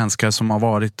svenskar som har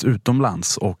varit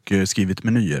utomlands och skrivit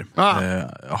menyer.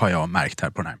 Har jag märkt här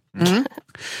på den här.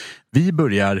 Vi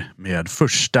börjar med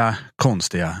första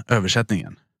konstiga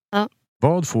översättningen.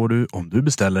 Vad får du om du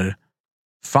beställer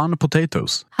fun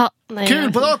potatoes?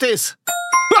 Kul potatis!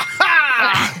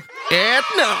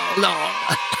 1-0.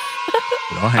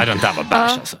 Bra, den där var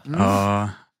bärs alltså.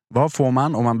 Vad får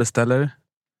man om man beställer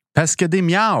pesque de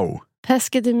miau?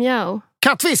 Pesque de miau.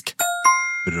 Kattfisk!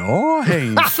 Bra,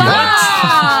 Henk!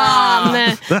 Fan!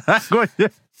 Det här går ju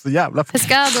så jävla...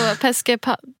 Pescado,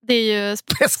 det är ju...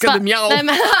 Pesque de miau! Nej,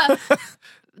 men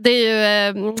det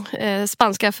är ju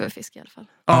spanska för fisk i alla fall.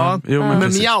 Men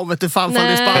miau vet du fan det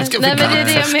är spanska för men det är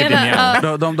det jag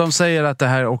menar. De säger att det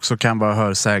här också kan vara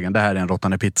hörsägen. Det här är en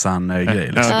råttande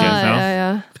pizzan-grej.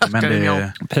 Liksom.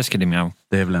 Men pesque de miau.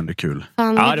 Det är väl ändå kul.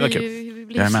 Fan, det var kul. Vi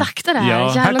blir slaktade här.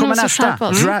 Ja. Här kommer nästa.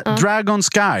 Dragon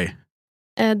Sky.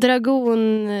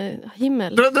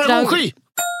 Dragonhimmel. Dragonsky.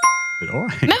 Bra.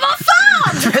 Men vad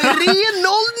fan! 3-0-0!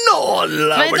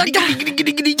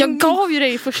 Jag gav ju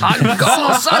dig första.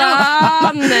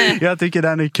 Jag tycker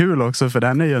den är kul också, för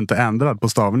den är ju inte ändrad på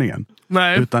stavningen.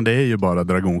 Nej. Utan det är ju bara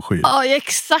dragonsky. Ja,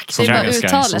 exakt. Det är bara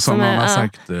uttalet som man har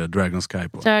sagt Dragon Sky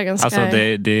på. Dragon Sky. Alltså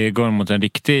det går mot en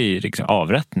riktig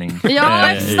avrättning. Ja,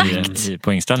 exakt. I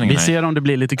poängställningen. Vi ser om det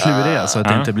blir lite kluriga så att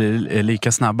det inte blir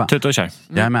lika snabba. Tuta och kör.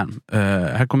 Jajamän.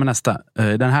 Här kommer nästa.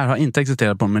 Den här har inte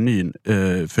existerat på menyn,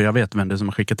 för jag vet vem det är som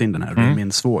har skickat in den här. Det är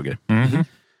min svåger.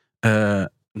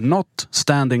 Not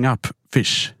standing up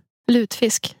fish.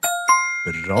 Lutfisk.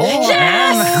 Bra!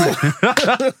 Yes!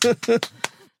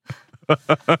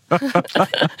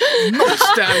 Not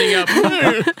standing up.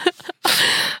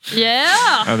 Yeah!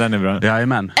 Ja, den är bra.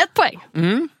 Jajamän. 1 poäng.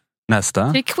 Nästa.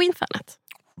 Det är Queen-fanet.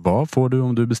 Vad får du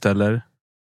om du beställer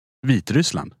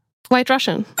Vitryssland? White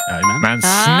Russian. Jajamän. Men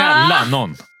snälla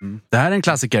någon. Det här är en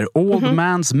klassiker. Old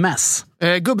Man's Mess.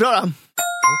 Gubbröra.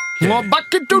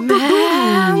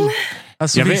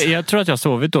 Alltså, jag tror att jag har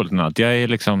sovit dåligt natt. Jag är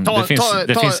liksom, det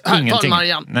finns ingenting.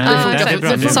 Marianne. Nej,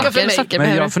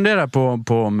 men jag funderar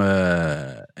på om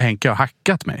Henke har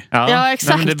hackat mig. Ja,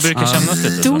 exakt. Men det brukar kännas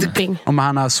lite så. Doping. Om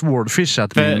han har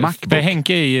swordfishat min Macbook. För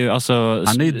Henke är ju alltså...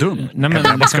 Han är ju dum. Nej, men,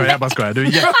 jag bara skojar. Du är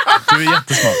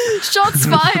jättesmart. Shots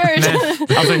fired!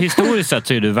 Nej, alltså historiskt sett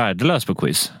så är du värdelös på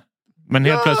quiz. Men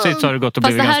helt plötsligt så har det gått och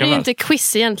blivit ganska ganska. Fast det här är ju inte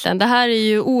quiz egentligen. Det här är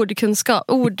ju ordkunskap.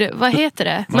 Vad heter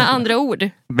det? Med andra ord.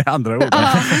 Med andra ord.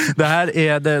 Det här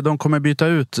är de kommer byta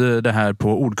ut det här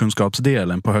på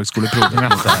ordkunskapsdelen på högskoleprovet.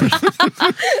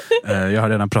 Jag har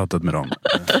redan pratat med dem.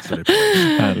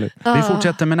 Vi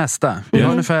fortsätter med nästa. Vi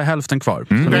har ungefär hälften kvar.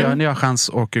 Så ni har chans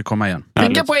att komma igen.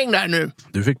 Vilka poäng där nu?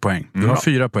 Du fick poäng. Du har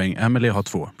 4 poäng. Emily har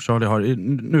 2. Charlie har i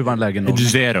nuvarande läge 0.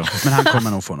 Men han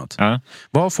kommer nog få något.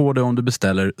 Vad får du om du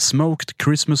beställer Smoked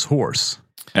Christmas Horse?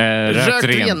 Rökt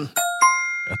ren.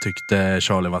 Jag tyckte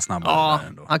Charlie var snabb. Ja,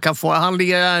 han kan få. Han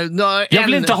ligger... Jag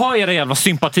vill inte ha era jävla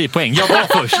sympatipoäng. Jag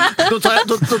var först.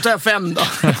 Då tar jag 5 då.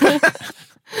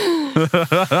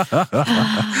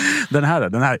 Den här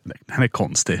är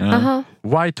konstig.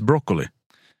 White broccoli.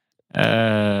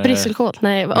 Brysselkål?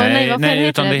 Nej, vad heter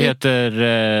utan det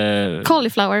heter...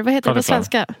 cauliflower, vad heter det på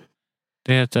svenska?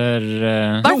 Det heter...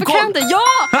 Varför kan det? Ja!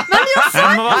 Men jag sa...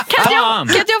 kan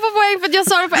jag få poäng för att jag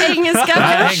sa det på engelska?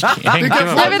 Jag vet inte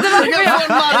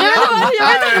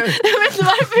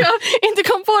varför jag inte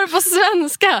kom på det på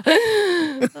svenska.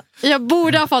 Jag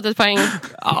borde ha fått ett poäng.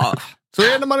 Ja. Så är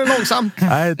det när man är långsam.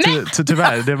 Nej,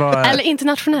 tyvärr. Det var... Eller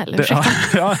internationell.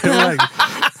 Ja,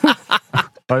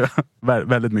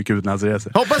 väldigt mycket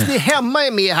utlandsresor. Hoppas ni hemma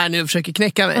är med här nu och försöker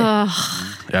knäcka mig.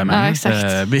 Ja, exakt.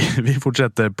 Vi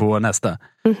fortsätter på nästa.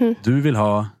 Du vill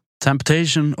ha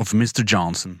Temptation of Mr.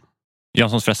 Johnson.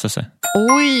 Janssons frestelse.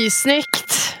 Oj,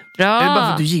 snyggt. Bra. Är det bara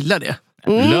för att du gillar det?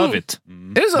 Love it.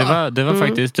 Är det så? Det var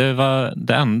faktiskt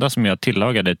det enda som jag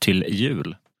tillagade till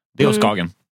jul. Det är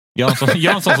Skagen.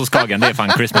 Janssons och Skagen, det är fan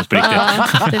Christmas på riktigt. Ja,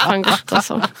 det är fan gott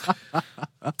alltså.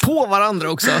 På varandra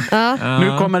också.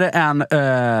 Nu kommer det en...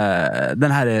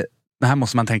 Den här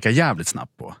måste man tänka jävligt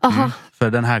snabbt på. För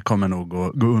den här kommer nog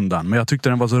gå undan. Men jag tyckte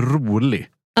den var så rolig.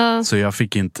 Så jag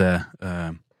fick inte...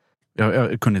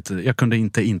 Jag kunde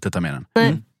inte ta med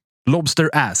den. Lobster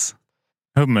ass.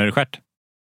 Hummerstjärt.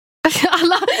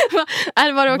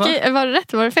 Var det okej? Var det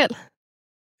rätt? Var det fel?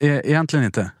 Egentligen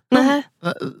inte. Nej.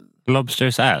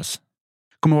 Lobster's ass.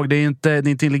 Kom ihåg, det är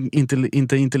inte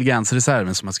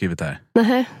intelligensreserven som har skrivit det här.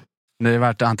 Nej. Det är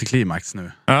värt antiklimax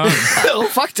nu. Ja,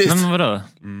 faktiskt. Men vadå?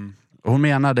 Hon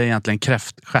menade egentligen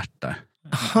kräftstjärtar.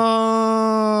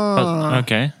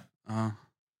 Okej.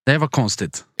 Det var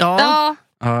konstigt. Ja.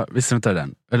 Ja, visste du inte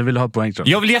den? Eller vill du ha ett poäng?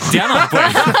 Jag vill jättegärna ha ett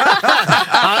poäng.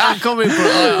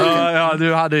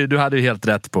 Du hade ju helt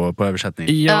rätt på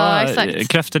översättning. Ja,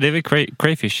 exakt. Kräftor, det är väl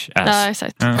crayfish ass. Ja,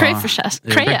 exakt. Crayfish ass.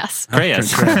 Crayas.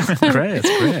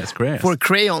 For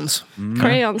crayons.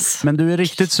 Crayons. Men du är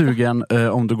riktigt sugen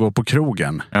om du går på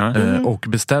krogen och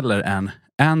beställer en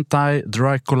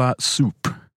anti-Dracula soup.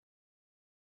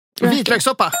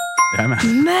 Vitlökssoppa. Men!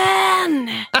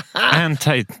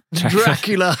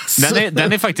 Dracula.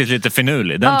 Den är faktiskt lite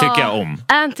finurlig. Den tycker jag om.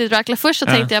 Anti-Dracula. Först så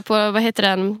tänkte jag på, vad heter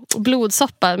den?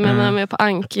 Blodsoppa. Men man är med på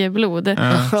ankblod.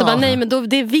 Så bara, nej men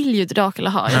det vill ju Dracula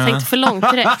ha. Jag tänkte för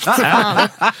långt direkt.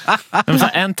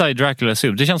 Anti-Dracula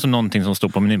soup. Det känns som någonting som står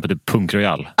på menyn på typ Punk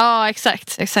Royal. Ja,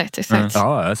 exakt.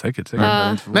 Ja, säkert.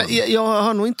 Men jag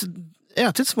har nog inte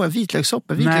ätit så många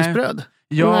vitlökssoppa. Vitlöksbröd.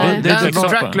 Ja, det var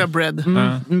Dracula bread.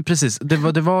 Precis.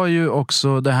 Det var ju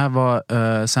också, det här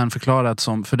var sen förklarat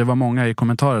som, för det var många i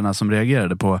kommentarerna som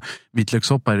reagerade på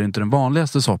vitlökssoppa är inte den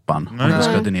vanligaste soppan om du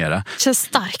ska dinera. Känns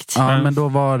starkt. Ja, men då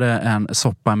var det en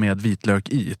soppa med vitlök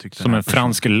i, tyckte som en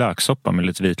fransk löksoppa med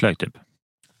lite vitlök typ.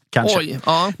 Kanske. Oj,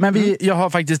 ja. Men jag har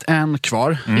faktiskt en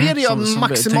kvar. Är det jag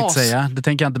maximalt? Det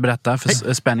tänker jag inte berätta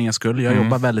för spänningens skull. Jag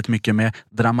jobbar väldigt mycket med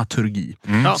dramaturgi.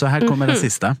 Så här kommer den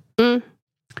sista.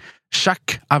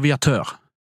 Jacques Aviateur.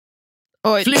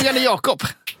 Flygande Jakob.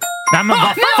 Nej men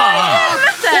vad fan!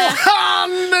 Och han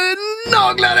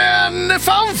naglar en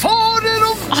fanfarer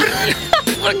och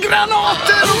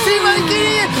granater och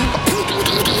fyrverkerier.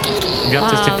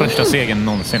 Grattis till första segern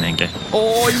någonsin, Henke. Yeah!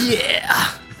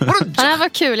 Det här var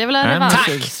kul, jag vill ha revansch.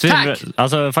 Tack!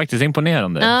 Alltså faktiskt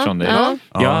imponerande från dig.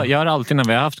 Jag har alltid när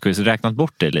vi har haft quiz räknat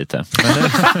bort det lite.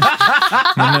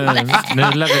 Men nu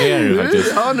levererar du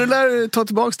faktiskt. Ja, nu lär du ta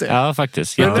tillbaka det. Ja,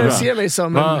 faktiskt.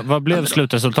 Jättebra. Vad blev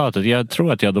slutresultatet? Jag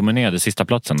tror att jag dominerade sista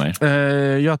platsen där.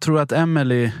 Jag tror att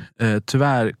Emily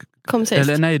tyvärr... Kom sist.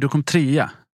 Eller nej, du kom 3.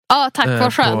 Ja, tack.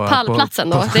 Vad skönt. Pallplatsen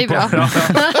då. Det är bra.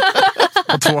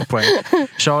 På 2 poäng.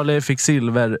 Charlie fick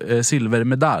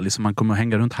silvermedalj som man kommer att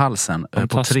hänga runt halsen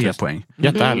på 3 poäng.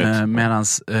 Jättehärligt. Medan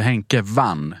Henke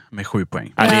vann med 7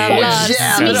 poäng.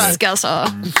 Smisk alltså.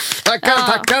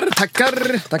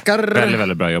 Tackar. Väldigt,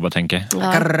 väldigt bra jobbat, Henke.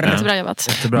 Jättebra jobbat.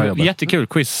 Jättebra jobbat. Jättekul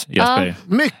quiz, Jesper.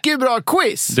 Mycket bra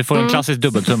quiz. Du får en klassisk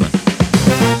dubbeltumme.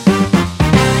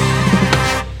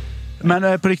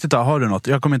 Men på riktigt då, har du något?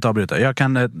 Jag kommer inte avbryta. Jag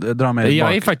kan dra mig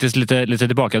Jag är faktiskt lite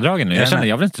tillbakadragen nu. Jag känner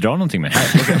jag vill inte dra någonting mer.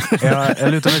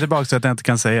 Jag lutar mig tillbaka så att jag inte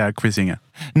kan säga quizingen.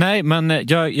 Nej, men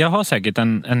jag har säkert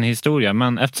en historia.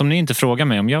 Men eftersom ni inte frågar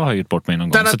mig om jag har gjort bort mig någon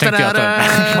gång så tänkte jag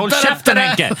att... Håll käften,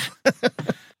 Henke!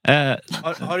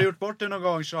 Har du gjort bort det någon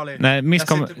gång, Charlie? Nej, jag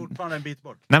sitter fortfarande en bit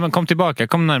bort. Nej, men kom tillbaka.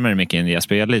 Kom närmare micken,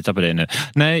 Jesper. Jag litar på dig nu.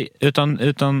 Nej,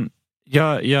 utan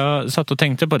jag satt och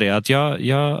tänkte på det. Att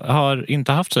jag har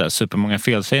inte haft sådär supermånga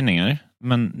felsägningar.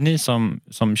 Men ni som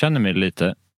känner mig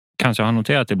lite kanske har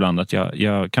noterat ibland att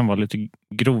jag kan vara lite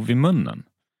grov i munnen.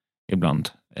 Ibland.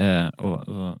 Och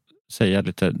säga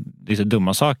lite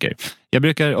dumma saker. Jag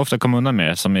brukar ofta komma undan med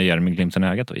det som jag gör med glimten i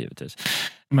ögat då, givetvis.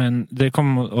 Men det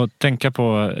kom att tänka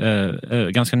på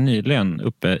ganska nyligen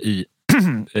uppe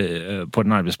på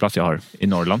den arbetsplats jag har i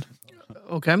Norrland.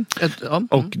 Okej.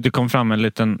 Och det kom fram en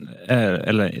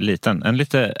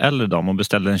lite äldre dam och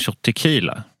beställde en shot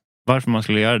tequila. Varför man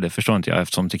skulle göra det förstår inte jag,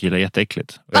 eftersom tequila är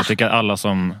jätteäckligt. Och jag tycker att alla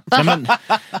som... Nej, men...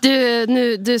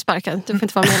 Du sparkar, du får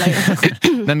inte vara med längre.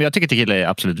 Nej, men jag tycker tequila är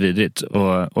absolut vidrigt.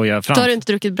 Och jag Då har du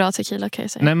inte druckit bra tequila, kan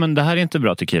jag säga. Nej, men det här är inte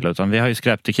bra tequila, utan vi har ju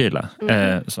skräptequila.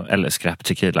 Eller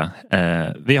skräptequila.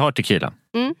 Vi har tequila.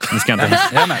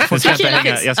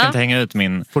 Jag ska inte hänga ut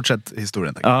min... Fortsätt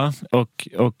historien. Tack. Ja,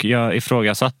 och jag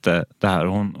ifrågasatte det här.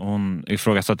 Hon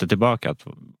ifrågasatte tillbaka att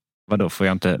vadå, får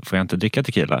jag inte dricka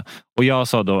tequila? Och jag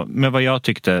sa då, med vad jag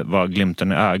tyckte var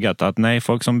glimten i ögat, att nej,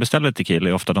 folk som beställer tequila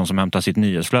är ofta de som hämtar sitt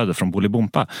nyhetsflöde från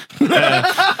Bolibompa.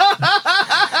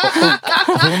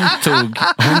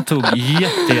 Hon tog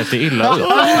jätte illa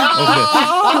upp.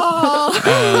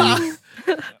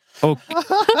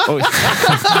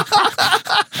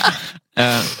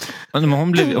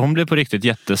 Hon blev på riktigt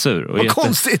jättesur. Och vad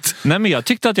konstigt. Nej, men jag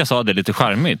tyckte att jag sa det lite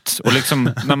charmigt. Och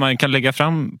liksom, när man kan lägga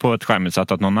fram på ett charmigt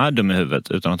sätt att någon är dum i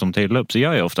huvudet utan att de tar illa upp, så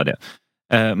gör jag ofta det.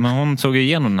 Men hon såg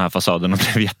igenom den här fasaden och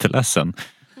blev jätteledsen.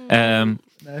 Nej.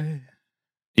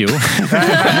 Jo.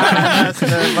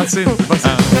 Vad synd.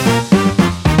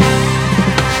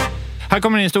 Här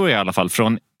kommer en historia i alla fall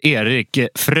från Erik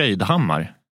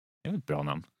Fröjdhammar. Det är ett bra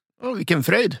namn. Vilken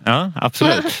fröjd. Ja,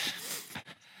 absolut.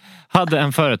 Hade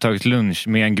en företagslunch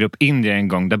med en grupp indier en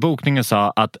gång där bokningen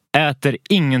sa att äter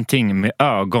ingenting med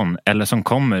ögon eller som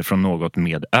kommer från något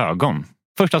med ögon.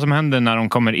 Första som händer när de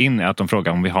kommer in är att de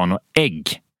frågar om vi har något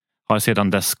ägg. Har sedan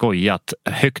dess skojat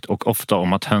högt och ofta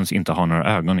om att höns inte har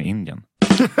några ögon i Indien.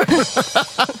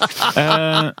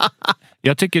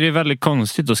 Jag tycker det är väldigt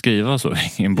konstigt att skriva så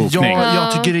i en bokning. Ja,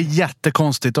 jag tycker det är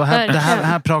jättekonstigt. Och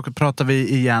här pratar vi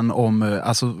igen om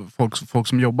alltså folk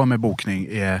som jobbar med bokning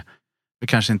är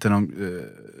kanske inte de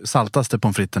saltaste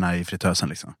pommes fritterna i fritösen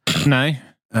liksom. Nej.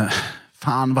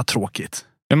 Fan vad tråkigt.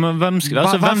 Ja, men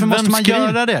varför måste man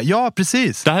göra det? Ja,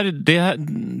 precis. Det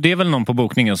är väl någon på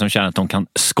bokningen som känner att de kan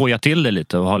skoja till det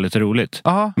lite och ha lite roligt.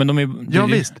 Aha.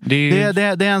 Men visst. Det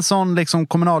är en sån liksom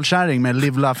kommunalkärring med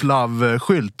Live Laugh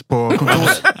Love-skylt på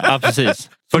kontoret. Ja, precis.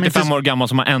 45 år gammal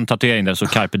som har en tatuering där så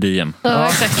carpe diem. Ja,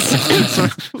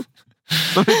 exakt.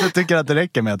 De inte tycker att det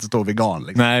räcker med att stå vegan.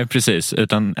 Liksom. Nej, precis.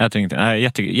 Utan äter ingenting.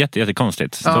 Nej,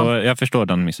 jättekonstigt. Ja. Så jag förstår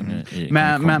den missen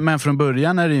men från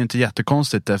början är det ju inte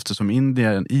jättekonstigt eftersom i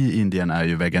Indien är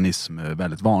ju veganism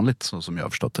väldigt vanligt, så som jag har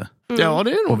förstått det. Ja,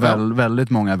 det är nog. Och väldigt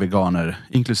många veganer,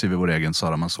 inklusive vår egen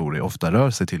Sara Mansouri, ofta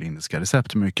rör sig till indiska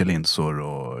recept. Mycket linsor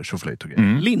och tjoflöjt och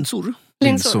grejer. Linsor?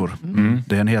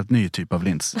 Det är en helt ny typ av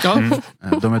lins. Ja.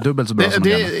 De är dubbelt så bra som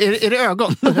de är det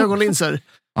ögon? Ögonlinser?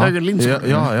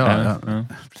 Ja.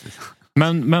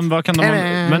 Men vad kan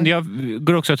men jag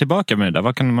går också tillbaka med det där.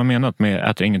 Vad kan man mena med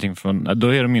äter ingenting från...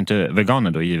 Då är de ju inte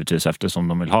veganer då givetvis, eftersom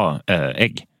de vill ha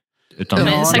ägg. Utan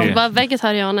men säkert bara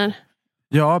vegetarianer.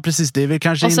 Ja, precis. Det är väl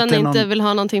kanske och sen inte vill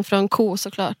ha någonting från ko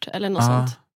såklart. Eller något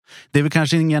sånt. Det är väl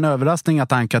kanske ingen överraskning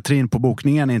att Ann-Katrin på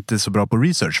bokningen är inte så bra på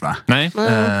research, va? Nej.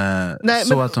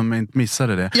 Så att de inte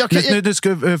missade det.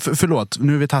 Förlåt,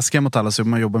 nu är vi taskiga mot alla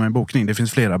som jobbar med bokning. Det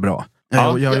finns flera bra.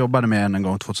 Jag jobbade med en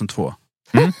gång 2002.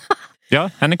 Ja,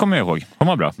 henne kommer jag ihåg. Hon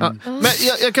var bra. Men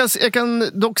jag kan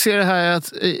dock se det här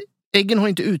att äggen har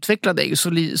inte utvecklat ägg så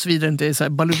vidare inte är så här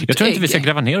balutägg. Jag tror inte vi ska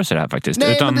gräva ner oss i det här faktiskt.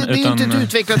 Nej, men det är inte ett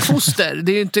utvecklat foster.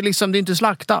 Det är inte det är inte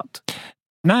slaktat.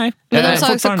 Nej. Men de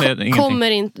sa också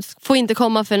får inte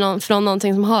komma från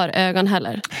någonting som har ögon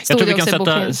heller. Jag tror vi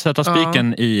kan sätta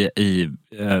spiken i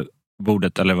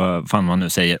bordet, eller vad fan man nu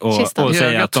säger, och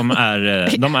säga att de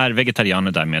är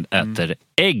vegetarianer, därmed äter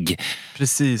ägg.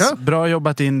 Precis, bra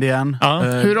jobbat Indien.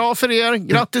 Hurra för er,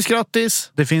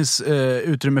 grattis. Det finns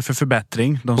utrymme för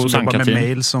förbättring. De som jobbar med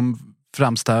mail som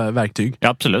främsta verktyg.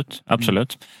 Ja,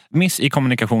 absolut. Miss i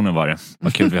kommunikationen var det.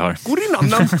 Vad kul vi har.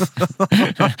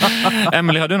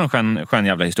 Emily, har du någon skön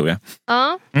jävla historia?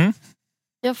 Ja.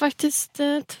 Jag har faktiskt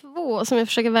 2 som jag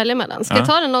försöker välja mellan. Ska jag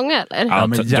ta den långa eller? Ja,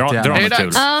 dra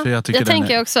kul. Jag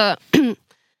tänker också...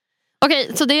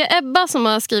 Okej, så det är Ebba som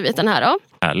har skrivit den här då.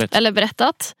 Härligt. Eller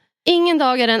berättat. Ingen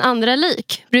dag är den andra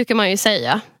lik, brukar man ju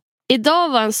säga. Idag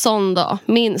var en sån dag,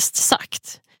 minst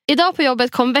sagt. Idag på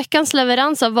jobbet kom veckans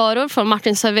leverans av varor från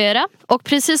Martin Servera. Och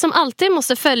precis som alltid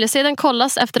måste följesedeln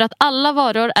kollas efter att alla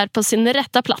varor är på sin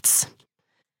rätta plats.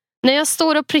 När jag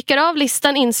står och prickar av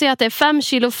listan inser jag att det är 5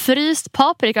 kilo fryst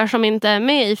paprika som inte är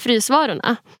med i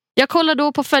frysvarorna. Jag kollar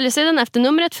då på följesedeln efter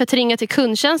numret för att ringa till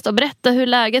kundtjänst och berätta hur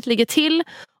läget ligger till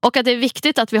och att det är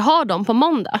viktigt att vi har dem på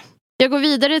måndag. Jag går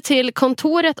vidare till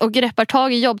kontoret och greppar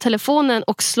tag i jobbtelefonen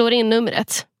och slår in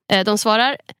numret. De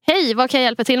svarar, hej, vad kan jag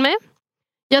hjälpa till med?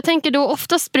 Jag tänker då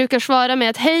oftast brukar svara med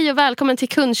att hej och välkommen till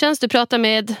kundtjänst, du pratar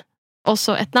med, och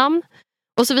så ett namn.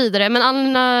 och så vidare. Men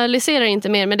analyserar inte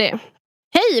mer med det.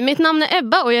 Hej, mitt namn är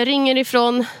Ebba och jag ringer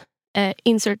ifrån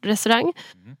Insert restaurang.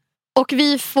 Och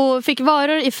vi fick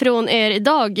varor ifrån er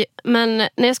idag. Men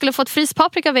när jag skulle fått fryst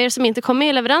paprika av er som inte kom med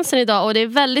i leveransen idag. Och det är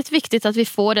väldigt viktigt att vi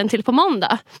får den till på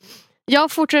måndag.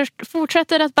 Jag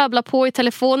fortsätter att babbla på i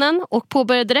telefonen. Och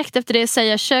påbörjar direkt efter det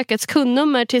säga kökets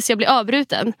kundnummer tills jag blir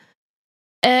avbruten.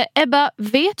 Ebba,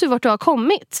 vet du vart du har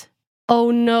kommit?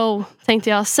 Oh no, tänkte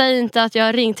jag. Säg inte att jag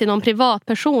har ringt till någon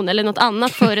privatperson eller något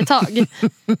annat företag.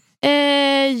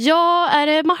 Ja, är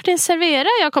det Martin Servera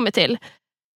jag kommer till?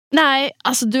 Nej,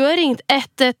 alltså du har ringt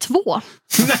 112.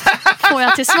 Får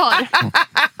jag till svar.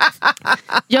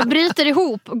 Jag bryter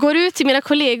ihop, går ut till mina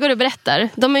kollegor och berättar.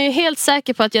 De är ju helt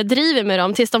säkra på att jag driver med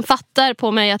dem tills de fattar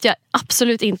på mig att jag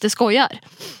absolut inte skojar.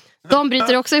 De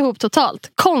bryter också ihop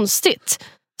totalt. Konstigt.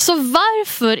 Så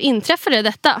varför inträffade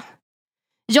detta?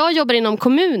 Jag jobbar inom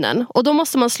kommunen och då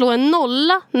måste man slå en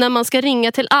nolla när man ska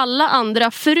ringa till alla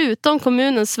andra förutom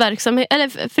kommunens verksamhet,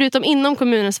 eller förutom inom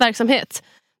kommunens verksamhet.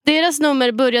 Deras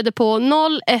nummer började på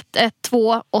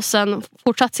 0112 och sen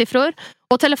fortsatt siffror.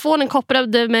 Och telefonen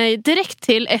kopplade mig direkt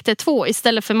till 112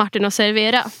 istället för Martin och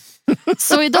Servera.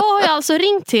 Så idag har jag alltså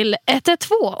ringt till 112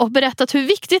 och berättat hur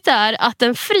viktigt det är att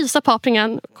den frysta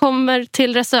paprikan kommer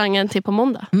till restaurangen till på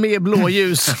måndag. Med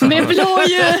blåljus. Med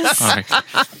blåljus.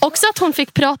 Också att hon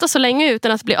fick prata så länge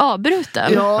utan att bli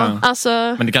avbruten. Ja. Alltså...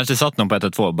 Men det kanske satt någon på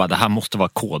 112 och bara, det här måste vara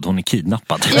kod, hon är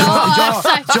kidnappad.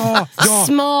 Ja.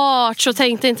 Smart, så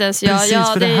tänkte inte ens jag.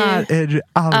 Precis, för det här är det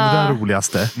allra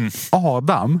roligaste.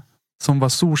 Adam, som var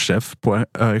souschef på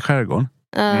i skärgården.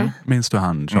 Minns du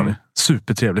han, Charlie?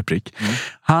 Supertrevlig prick.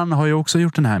 Han har ju också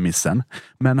gjort den här missen.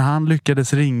 Men han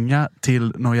lyckades ringa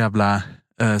till någon jävla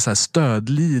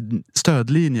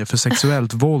stödlinje för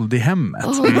sexuellt våld i hemmet.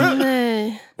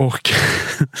 Nej. Och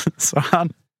så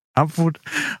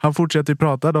han fortsätter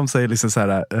prata. De säger liksom så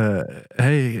här,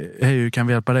 hej, hur kan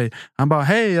vi hjälpa dig? Han bara,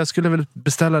 hej, jag skulle väl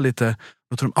beställa lite.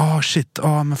 Då tror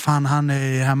de, men fan, han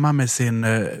är hemma med sin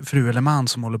fru eller man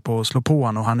som håller på att slå på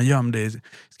honom och han är gömd i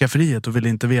skafferiet och vill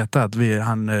inte veta att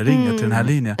han ringer till den här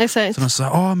linjen. Exakt. Så de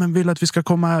sa, men vill att vi ska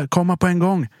komma på en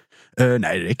gång.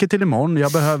 Nej, det räcker till imorgon.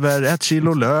 Jag behöver 1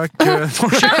 kilo lök.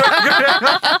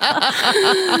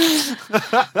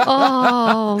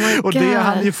 Och det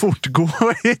hann ju fortgå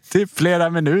i typ flera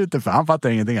minuter, för han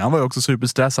fattade ingenting. Han var ju också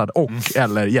superstressad och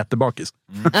eller jättebakis.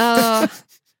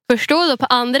 Förstå då på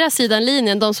andra sidan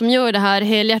linjen, de som gör det här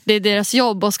helhjärtat, det är deras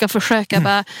jobb och ska försöka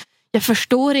bara, jag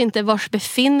förstår inte, var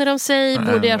befinner de sig?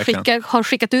 Borde jag ha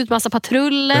skickat ut massa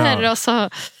patruller? Och så...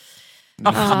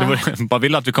 Bara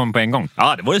vill att vi kommer på en gång.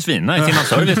 Ja, det var ju svina i sina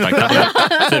service.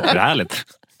 Superhärligt.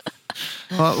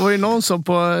 Var det någon som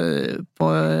på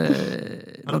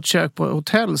något kök på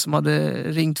hotell som hade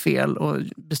ringt fel och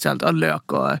beställt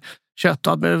lök och kött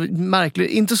och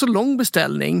märkligt, inte så lång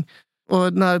beställning.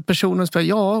 Och när personen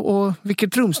säger och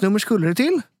vilket rumsnummer skulle det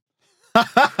till?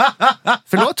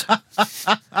 Förlåt?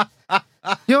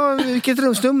 Ja, vilket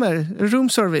rumsnummer? Room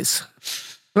service.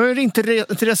 Då är det inte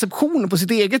till receptionen på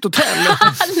sitt eget hotell.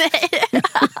 Nej.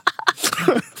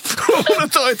 Hon har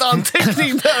tagit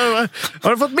anteckning där.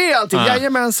 Har du fått med allting?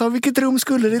 Jajamensan, vilket rum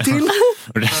skulle det till?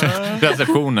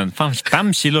 Receptionen,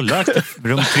 5 kilo lök,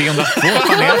 rum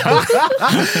 302.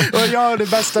 Och ja, det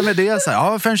bästa med det är så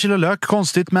här, 5 kilo lök,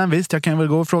 konstigt, men visst, jag kan väl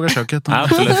gå och fråga köket.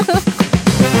 Absolut.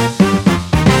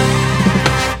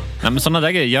 Nej, men sådana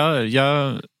där grejer,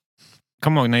 jag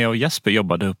kommer ihåg när jag och Jesper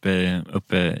jobbade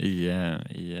uppe i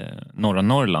norra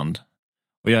Norrland.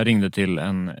 Och jag ringde till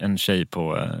en tjej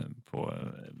på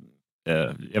jag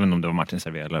vet inte om det var Martin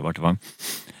Servera eller vart det var.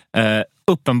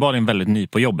 Uppenbarligen väldigt ny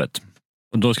på jobbet.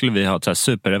 Och då skulle vi ha ett så här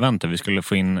superevent där vi skulle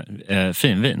få in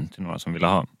finvin till några som ville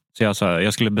ha. Så jag sa,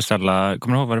 jag skulle beställa,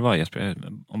 kommer du ihåg vad det var Jesper?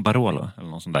 Om Barolo eller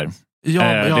något sånt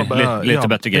där. Lite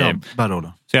bättre grejer.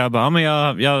 Barolo. Så jag bara, men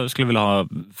jag skulle vilja ha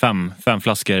 5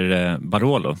 flaskor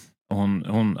Barolo. Och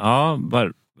hon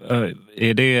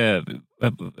är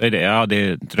det ja, det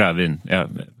är rödvin.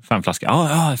 5 flaskor.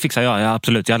 Ja, fixar jag. Ja,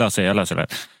 absolut. Jag löser det.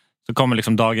 Så kommer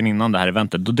liksom dagen innan det här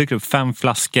eventet. Då dyker det upp 5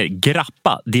 flaskor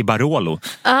Grappa di Barolo. 800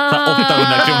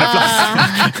 kronor flaskor.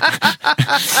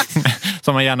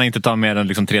 Som man gärna inte tar mer än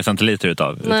liksom 3 centiliter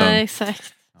utav. Nej,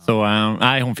 exakt. Så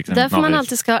nej, hon fick sen. Därför man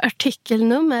alltid ska ha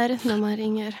artikelnummer när man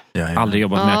ringer. Aldrig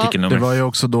jobbat med artikelnummer. Det var ju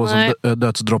också då som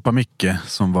Dödsdroppa Micke,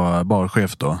 som var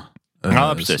barchef då.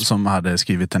 Som hade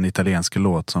skrivit en italiensk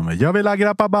låt som Jag vill ha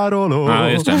Grappa Barolo. Ja,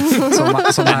 just det.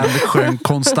 Som han sjöng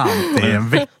konstant i en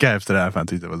vecka efter det här, för han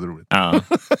tyckte det var så roligt. Ja.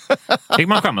 Fick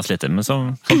man skämmas lite, men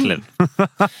sånt liv.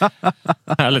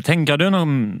 Eller tänker du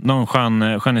någon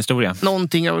skön historia?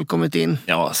 Någonting har väl kommit in.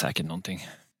 Ja, säkert någonting.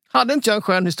 Hade inte jag en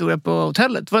skön historia på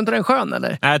hotellet? Var inte den skön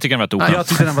eller? Nej, jag tycker den var tokhön. Jag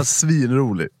tyckte den var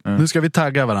svinrolig. Nu ska vi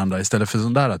tagga varandra istället för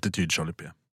sån där attityd, Charlie P.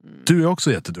 Du är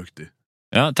också jätteduktig.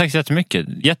 Ja, tack så jättemycket.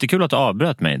 Jättekul att du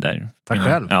avbröt mig där. Tack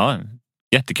själv. Ja,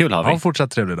 jättekul har vi. Ja,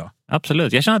 fortsatt trevlig dag.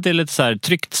 Absolut. Jag känner att det är lite så här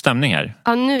tryckt stämning här.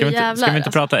 Ja, nu jävlar. Ska vi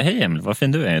inte prata? Hej Emil, vad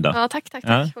fin du är idag. Ja, tack.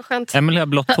 Ja. Vad skönt. Emil har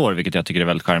blått hår, vilket jag tycker är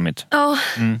väldigt charmigt. Ja,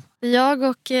 jag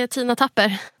och Tina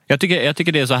Tapper. Jag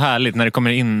tycker det är så härligt när det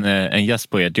kommer in en gäst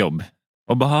på ert jobb.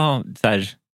 Och bara så här,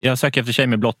 jag söker efter tjej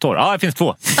med blått hår. Ja, det finns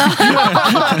 2.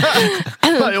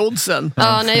 Vad är oddsen?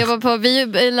 Ja, när jag jobbar på, vi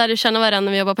lärde känna varandra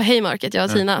när vi jobbade på Haymarket, jag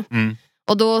och Tina.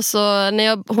 Och då så,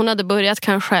 hon hade börjat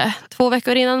kanske 2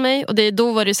 veckor innan mig. Och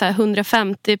då var det så här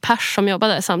 150 pers som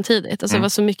jobbade samtidigt. Alltså det var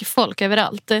så mycket folk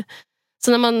överallt.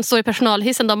 Så när man står i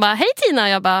personalhissen, de bara, hej Tina,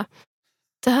 jag bara,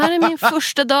 det här är min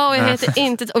första dag och jag heter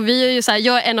inte... Och vi är ju så här,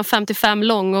 jag är 1,55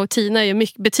 lång och Tina är ju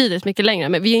betydligt mycket längre.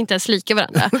 Men vi är inte ens lika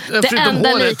varandra. Det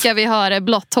enda lika vi har är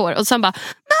blått hår. Och sen bara,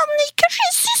 ni kanske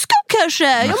är syskon kanske?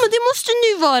 Ja, men det måste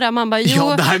nu vara. Man bara, jo.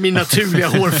 Ja, det här är min naturliga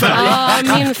hårfärg.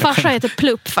 Ja, min farsa heter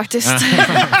Plupp faktiskt.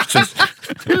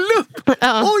 Plupp?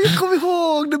 Ja. Oj, jag kommer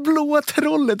ihåg det blåa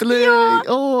trollet. Eller... Ja,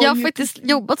 jag har faktiskt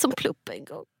jobbat som Plupp en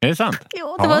gång. Är det sant?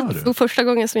 Ja, det var första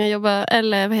gången som jag jobbade,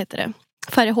 eller vad heter det?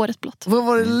 Färga håret blått. Vad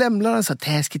var det lämlaren sa?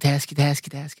 Taski.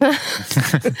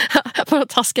 Var det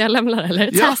taskiga lämlare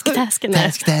eller?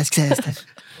 Taski.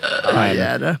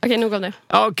 Okej, nog om det.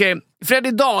 Okej,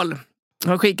 Freddy Dahl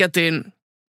har skickat in: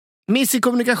 miss i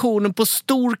kommunikationen på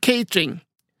stor catering.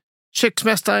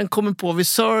 Köksmästaren kommer på vid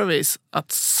service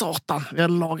att satan, vi har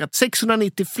lagat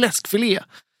 690 fläskfilé. Det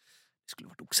skulle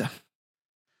varit oxe.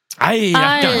 Aj,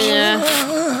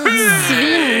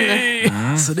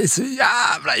 svin. Så det är så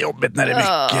jävla jobbigt när det är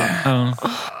mycket.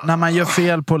 När man gör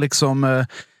fel på liksom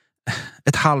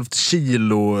ett halvt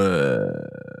kilo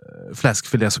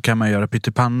fläskfilé så kan man göra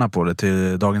pyttipanna på det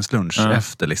till dagens lunch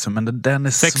efter liksom. Men den är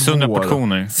 600 svår.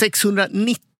 portioner.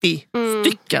 690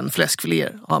 stycken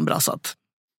fläskfiléer har han brassat.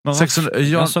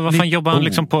 600, alltså vad fan jobbar han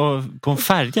liksom på en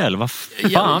färja eller vad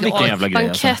fan, vilken jävla grej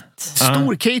bankett. Alltså.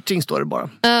 Stor catering står det bara.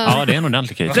 Ja, det är en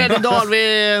ordentlig catering. Freddy Dahl,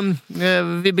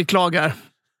 vi beklagar.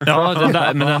 Ja,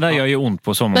 men den där gör ju ont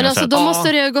på så många Men alltså sätt. då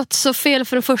måste det ha gått så fel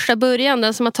från första början.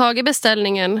 Den som har tagit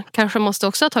beställningen kanske måste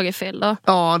också ha tagit fel då.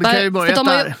 Ja, det kan ju börja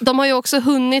där. De har ju också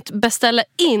hunnit beställa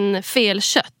in fel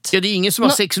kött. Ja, det är ingen som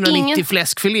har 690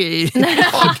 fläskfilé i. Nej,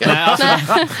 alltså,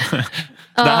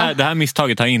 det här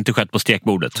misstaget har inte skett på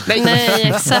stekbordet. Nej,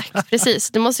 exakt,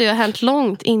 precis. Det måste ju ha hänt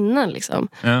långt innan liksom.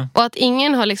 Ja. Och att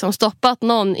ingen har liksom stoppat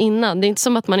någon innan. Det är inte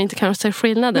som att man inte kan se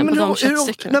skillnaden på de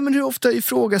köttstycken. Nej, men hur ofta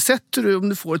ifrågasätter du om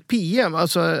du får ett PM?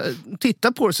 Alltså,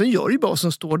 titta på det, sen gör du ju bara vad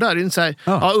som står där. Det är så här,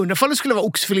 undrar ifall det skulle vara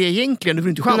oxfilé egentligen. Du får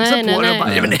inte chansa på det.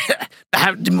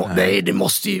 Bara, det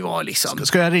måste ju vara liksom.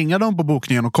 Ska jag ringa dem på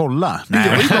bokningen och kolla? Nej.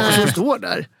 Det är ju bara vad som står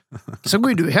där. Så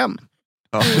går ju du hem.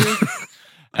 Ja.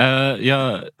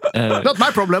 Not my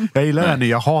problem. Jag gillar det här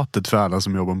nya hatet för alla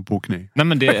som jobbar med bokning. Nej,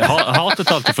 men hatet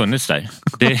har alltid funnits där.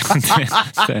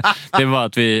 Det var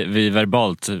att vi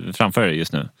verbalt framför det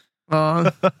just nu.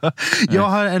 Jag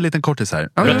har en liten kortis här.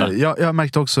 Jag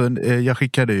märkte också, jag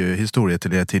skickade ju historia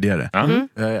till er tidigare.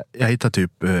 Jag hittade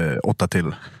typ 8 till.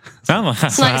 Nice.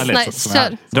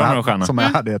 Dra några stjärnor. Som jag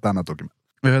hade i ett annat dokument.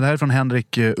 Det här är från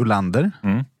Henrik Ullander.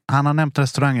 Han har nämnt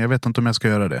restauranger, jag vet inte om jag ska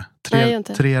göra det.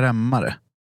 3 remmare.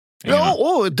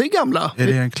 Ja, det är gamla. Är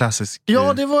det en klassisk?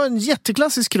 Ja, det var en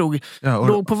jätteklassisk krog.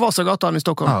 Låg på Vasagatan i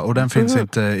Stockholm. Ja, och den finns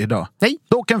inte idag. Nej.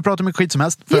 Då kan vi prata mycket skit som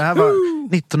helst. För det här var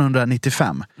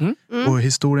 1995. Och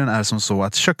historien är som så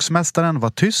att köksmästaren var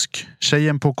tysk.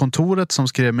 Tjejen på kontoret som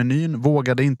skrev menyn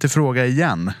vågade inte fråga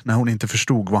igen när hon inte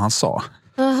förstod vad han sa.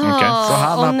 Okay. Så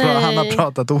han har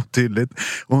pratat otydligt.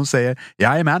 Och hon säger,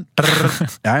 jajamän,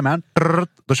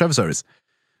 då kör vi service.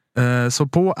 Så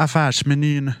på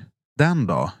affärsmenyn den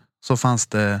dag så fanns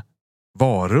det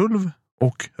varulv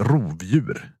och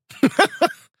rovdjur.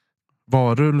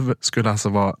 Varulv skulle alltså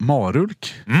vara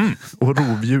marulk och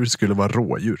rovdjur skulle vara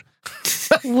rådjur.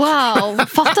 Wow,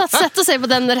 fatta att sätta sig på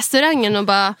den restaurangen och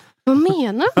bara, vad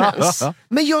menar du ens?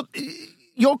 Men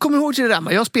jag kommer ihåg till det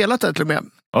där, jag har spelat det till och med.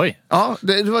 Oj. Ja,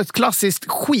 det var ett klassiskt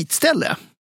skitställe.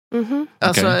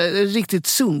 Alltså riktigt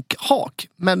sunkhak,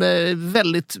 men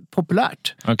väldigt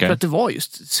populärt. För att det var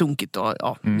just sunkigt då.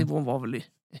 Ja, nivån var väl i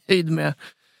höjd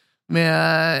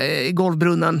med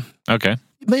golvbrunnen.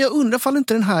 Men jag undrar om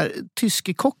inte den här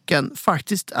tyske kocken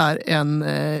faktiskt är en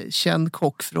känd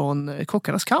kock från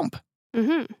Kockarnas kamp.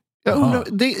 Jag undrar,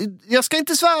 jag ska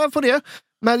inte svära på det,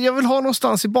 men jag vill ha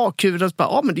någonstans i bakhuvudet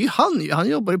att men det är ju han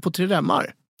jobbar ju på 3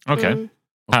 remmar.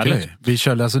 Okej. Vi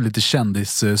körde alltså lite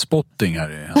kändisspotting här.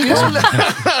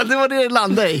 Det var det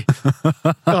landade i.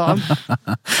 Ja.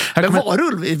 Men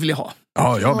varulv vill jag ha.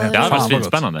 Ja, jag med. Det var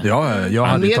spännande. Ja, jag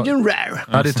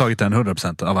hade tagit den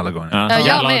 100% av alla gånger. Ja,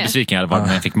 jag var besviken jag hade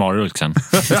när jag fick marulk sen.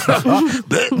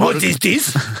 What is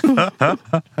this?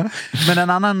 Men en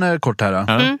annan kort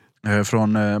här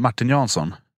från Martin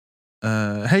Jansson.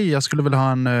 Hej, jag skulle vilja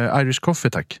ha en Irish coffee,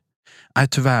 tack. Nej,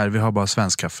 tyvärr, vi har bara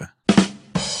svensk kaffe.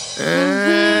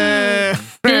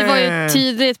 Det var ju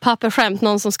tydligt papperskämt,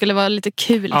 någon som skulle vara lite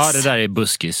kul. Ja, det där är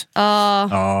buskis.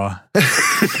 Ja.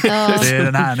 Det är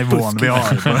den här nivån vi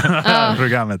har på det här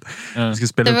programmet. Vi ska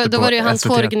spela då var det ju Hans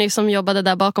Torgny som jobbade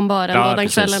där bakom baren då den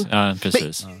kvällen. Ja,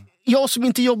 precis. Men jag som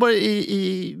inte jobbar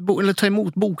eller tar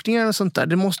emot bokningar och sånt där,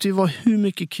 det måste ju vara hur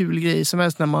mycket kul grejer som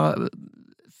helst när man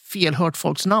felhört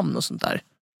folks namn och sånt där.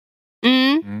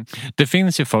 Det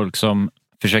finns ju folk som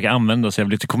försöker använda sig av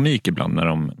lite komik ibland när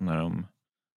de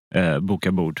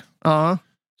bokar bord. Ja.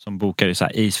 Som bokar i så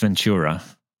här Ace Ventura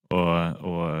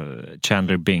och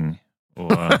Chandler Bing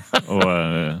och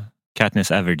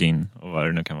Katniss Everdeen och vad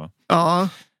det nu kan vara. Ja.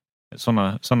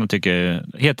 Såna tycker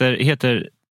jag heter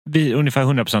vi ungefär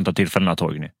 100% av tillfällena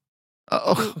Torgny.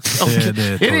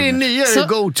 Är det nya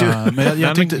go-to? Men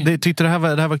jag tyckte det här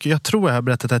var jag tror jag har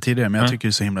berättat det här tidigare, men jag tycker det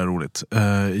är så himla roligt.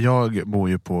 Jag bor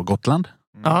ju på Gotland.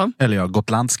 Eller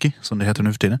Gotlandski som det heter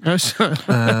nu för tiden.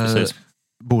 Precis.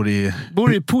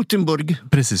 Bor i Putinburg.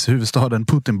 Precis, huvudstaden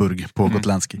Putinburg på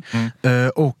Gotlandski.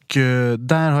 Och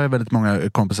där har jag väldigt många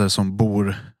kompisar som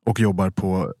bor och jobbar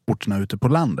på orterna ute på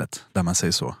landet, där man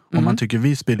säger så. Om man tycker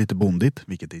Visby är lite bondigt,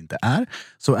 vilket det inte är,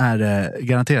 så är det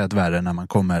garanterat värre när man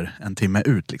kommer en timme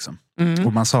ut liksom.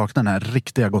 Och man saknar den här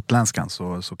riktiga gotländskan,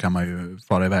 så kan man ju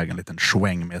fara iväg en liten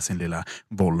sväng med sin lilla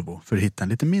Volvo för att hitta en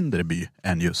lite mindre by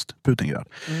än just Putingrad.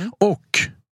 Och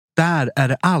där är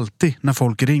det alltid när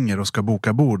folk ringer och ska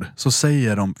boka bord, så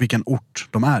säger de vilken ort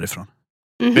de är ifrån.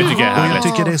 Det tycker jag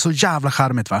tycker det är så jävla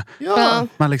charmigt, va? Ja.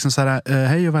 Man liksom såhär,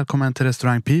 hej och välkommen till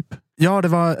restaurang Pip. Ja, det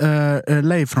var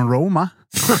Leif från Roma.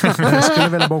 Skulle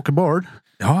vilja boka bord.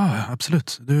 Ja,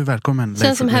 absolut. Du är välkommen.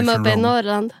 Känns som hemma uppe i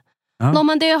Norrland. Ja.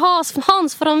 Men det är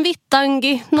Hans från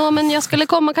Vittangi. Men jag skulle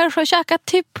komma kanske och käka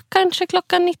kanske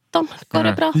klockan 19. Går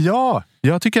det bra? Ja,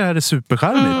 jag tycker det här är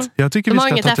supercharmigt. Jag tycker de vi ska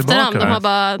inget ta tillbaka efternamn, de har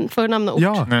bara förnamn och ort.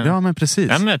 Ja, men precis.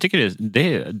 Ja, men jag tycker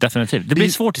det är definitivt. Det blir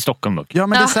svårt i Stockholm dock. Ja,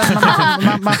 men det är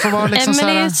så man får vara liksom så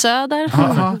här. Emelie Söder.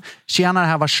 Tjena, det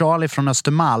här var Charlie från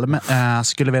Östermalm.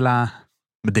 Skulle vilja...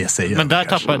 Men det säger men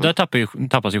där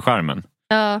tappas ju skärmen.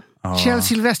 Ja. Kjell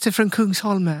Silvester från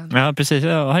Kungsholmen. Ja, precis.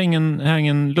 Jag har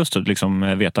ingen lust att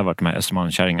liksom veta vart de här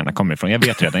Östermalmskärringarna kommer ifrån. Jag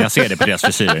vet redan, jag ser det på deras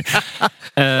frisyrer.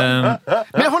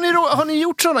 Men har ni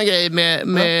gjort sådana grejer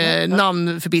med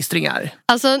namnförbistringar?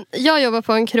 Alltså, jag jobbar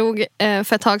på en krog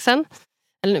för ett tag sedan.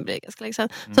 Eller nu blir det ganska länge sedan.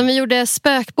 Som vi gjorde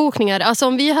spökbokningar. Alltså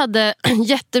om vi hade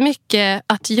jättemycket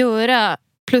att göra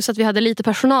plus att vi hade lite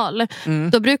personal.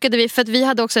 Då brukade vi, för att vi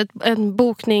hade också en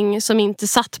bokning som inte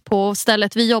satt på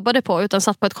stället vi jobbade på utan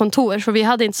satt på ett kontor, så vi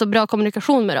hade inte så bra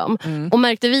kommunikation med dem. Och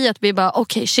märkte vi att vi bara,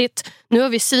 okej, shit, nu har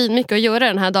vi svin mycket att göra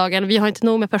den här dagen, vi har inte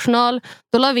nog med personal.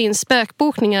 Då la vi in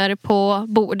spökbokningar på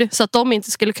bord så att de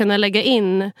inte skulle kunna lägga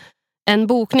in en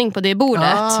bokning på det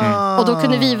bordet. Och då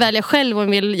kunde vi välja själv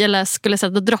om vi skulle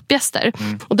sätta droppgäster.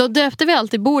 Och då döpte vi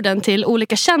alltid borden till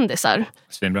olika kändisar.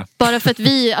 Svinbra. Bara för att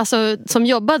vi som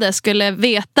jobbade skulle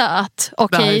veta att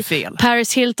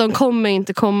Paris Hilton kommer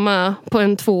inte komma på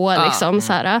en 2 liksom,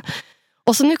 så här.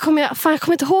 Och så nu kommer jag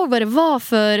kommer inte ihåg vad det var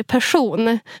för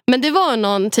person. Men det var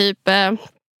någon typ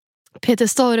Peter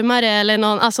Stormare eller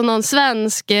någon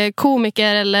svensk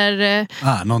komiker eller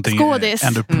skådis.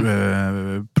 Ändå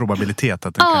probabilitet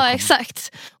att den kan komma.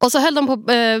 Exakt. Och så höll de på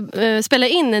att spela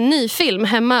in en ny film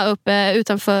hemma uppe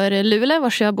utanför Luleå,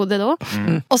 var jag bodde då.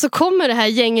 Och så kommer det här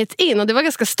gänget in och det var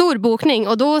ganska stor bokning.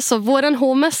 Och då så våran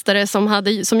hovmästare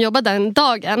som jobbade den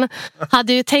dagen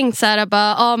hade ju tänkt så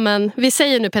här, men vi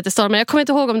säger nu Peter Stormare, jag kommer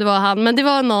inte ihåg om det var han, men det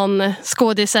var någon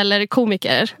skådis eller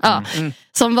komiker.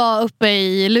 Som var uppe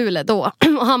i Luleå då.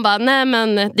 Och han bara, nej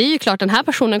men det är ju klart, den här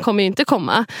personen kommer ju inte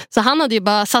komma. Så han hade ju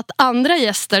bara satt andra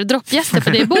droppgäster på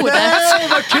det bordet. Nej,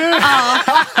 vad kul!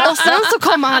 Och sen så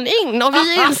kommer han in och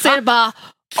vi inser bara,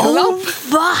 oh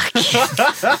fuck!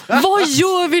 Vad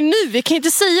gör vi nu? Vi kan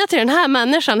inte säga till den här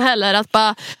människan heller att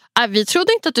bara, vi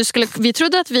trodde inte att du skulle, vi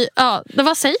trodde att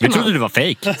vad säger man? Vi trodde det var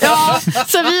fake. Ja,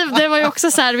 så det var ju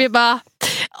också så här, vi bara,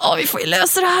 vi får ju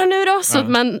lösa det här nu då. Så,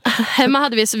 men hemma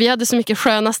hade vi hade så mycket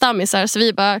sköna stammisar. Så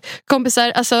vi bara,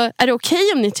 kompisar, alltså, är det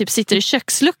okej om ni typ sitter i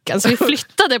köksluckan? Så vi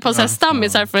flyttade på så här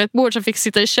stammisar från ett bord som fick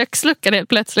sitta i köksluckan helt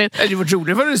plötsligt. Det var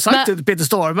roligt vad du sagt till Peter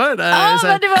Stormare där. Ja,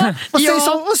 men det var...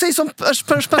 Vad sägs om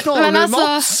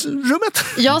personalmatsrummet?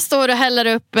 Jag står och häller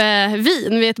upp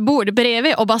vin vid ett bord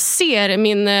bredvid och bara ser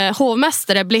min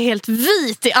hovmästare bli helt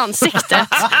vit i ansiktet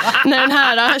när den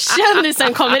här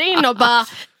kändisen kommer in och bara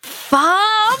fan!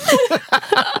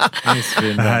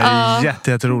 Det här är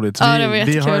jätteroligt.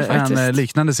 Vi har faktiskt. En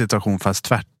liknande situation fast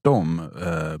tvärtom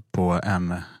på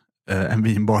en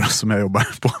vinbar som jag jobbar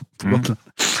på Gotland.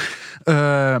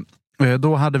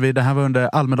 Då hade vi, det här var under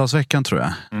Almedalsveckan tror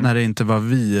jag, när det inte var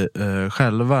vi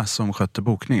själva som skötte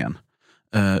bokningen,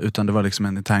 utan det var liksom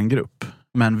en intern grupp.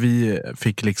 Men vi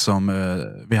fick liksom,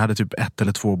 vi hade typ 1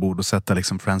 eller 2 bord att sätta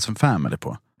liksom Friends and Family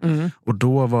på. Och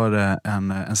då var det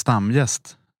en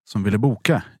stamgäst som ville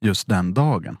boka just den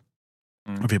dagen.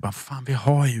 Och vi bara, fan vi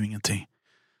har ju ingenting.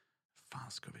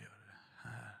 Fan ska vi göra det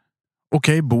här?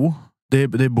 Okej, Bo. Det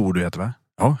är Bo du heter va?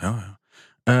 Ja.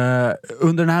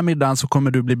 Under den här middagen så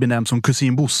kommer du bli benämnd som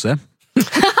kusin Bosse.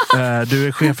 Du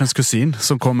är chefens kusin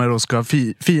som kommer och ska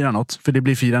fira något. För det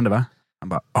blir firande va? Han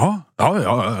bara, ja,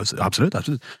 absolut.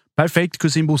 Perfekt,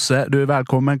 kusin Bosse. Du är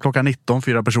välkommen klockan 19,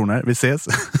 4 personer. Vi ses.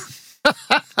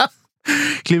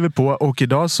 Kliver på och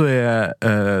idag så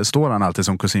står han alltid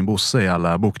som kusin Bosse i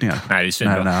alla bokningar. Nej, det är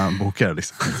synd när han bokar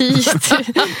liksom.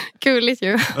 Kulligt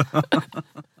ju.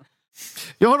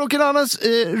 Jag har dock en annan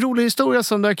rolig historia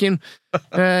som dök in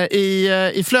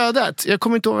i flödet. Jag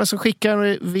kommer inte ihåg vad som skickar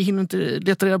och vi hinner inte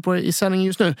leta reda på det i sändningen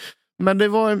just nu. Men det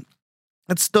var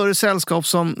ett större sällskap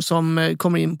som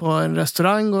kommer in på en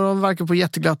restaurang och de verkar på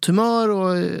jätteglatt humör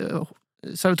och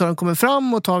servitören kommer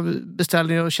fram och tar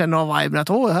beställningen och känner av viben att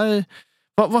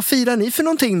vad firar ni för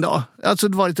någonting då? Alltså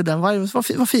det var lite den viben. Vad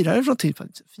firar ni för någonting?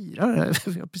 Firar?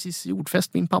 Vi har precis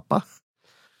jordfest min pappa.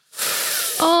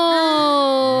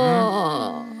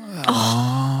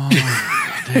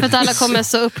 För att alla kommer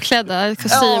så uppklädda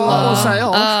kostym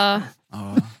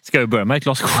Ska vi börja med ett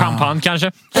glas champagne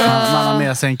kanske? Man har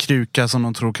med sig en kruka som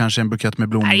de tror kanske är en bukett med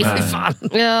blommor. Nej, för fan.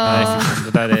 Ja.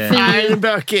 Det där är... Nej,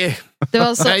 bökig. Det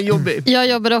var så. Det är jobbigt. Jag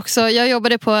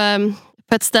jobbade på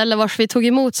ett ställe vars vi tog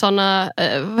emot såna,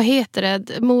 vad heter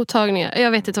det? Mottagningar.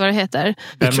 Jag vet inte vad det heter.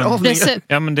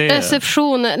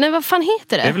 Reception. Nej, vad fan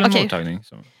heter det? Det är väl en mottagning.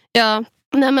 Ja.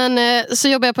 Nej, men så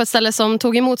jobbar jag på ett ställe som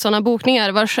tog emot såna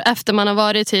bokningar vars efter man har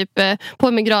varit typ på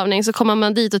en begravning så kommer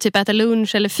man dit och typ äter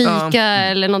lunch eller fika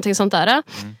eller någonting sånt där.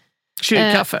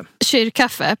 Kyrkkaffe.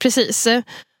 Kyrkkaffe, precis.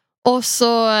 Och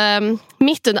så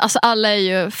mitt under, alltså alla är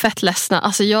ju fett ledsna.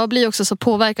 Alltså jag blir också så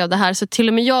påverkad av det här så till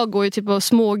och med jag går ju typ och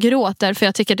smågråter för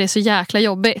jag tycker det är så jäkla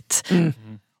jobbigt.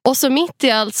 Och så mitt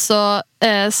i allt så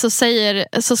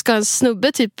ska en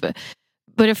snubbe typ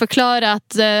börja förklara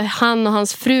att han och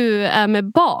hans fru är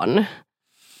med barn.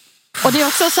 Och det är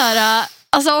också så här,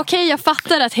 alltså okej, jag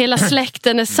fattar att hela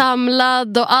släkten är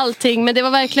samlad och allting, men det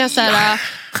var verkligen så här,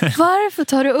 varför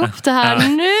tar du upp det här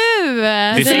nu?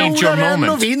 Förlorar en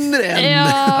och vinner en.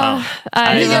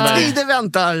 Nya tider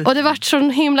väntar. Och det var så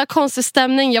himla konstig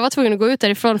stämning. Jag var tvungen att gå ut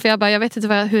därifrån för jag vet inte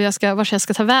vart jag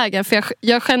ska ta vägen. För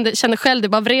jag kände själv, det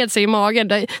bara vred sig i magen.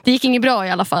 Det gick inget bra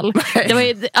i alla fall.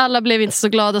 Alla blev inte så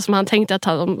glada som han tänkte att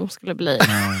de skulle bli.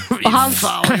 Och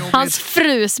hans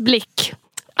frus blick.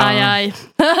 Aj.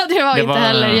 Det var inte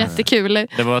heller jättekul.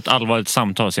 Det var ett allvarligt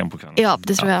samtal sen på kvällen. Ja,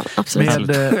 det tror jag.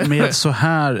 Absolut. Med så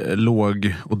här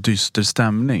låg och dyster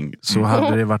stämning så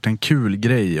hade det varit en kul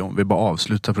grej om vi bara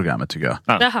avslutar programmet tycker jag.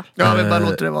 Ja, vi bara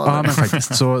låter det vara. Ja, men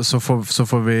faktiskt. Så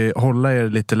får vi hålla er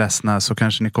lite ledsna så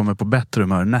kanske ni kommer på bättre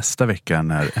humör nästa vecka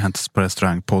när Hänt på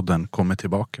restaurangpodden kommer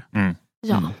tillbaka.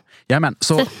 Ja. Jajamän,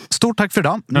 så stort tack för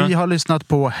idag. Ni har lyssnat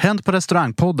på Hänt på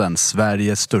restaurangpodden,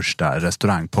 Sveriges största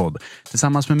restaurangpodd.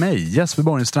 Tillsammans med mig, Jesper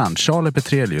Borgenstrand, Charlie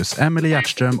Petrelius, Emily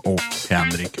Hjertström och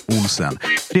Henrik Olsen.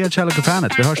 Fred kärlek och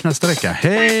fanet, vi hörs nästa vecka.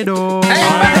 Hej då!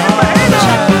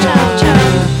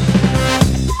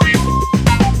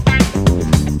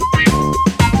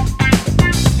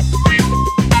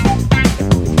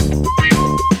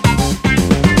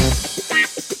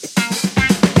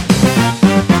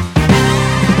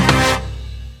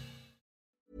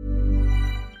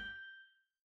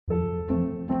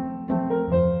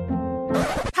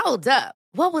 Hold up.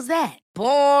 What was that?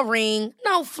 Boring.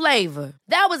 No flavor.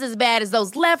 That was as bad as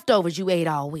those leftovers you ate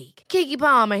all week. Keke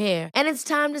Palmer here, and it's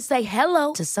time to say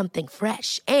hello to something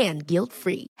fresh and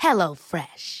guilt-free. Hello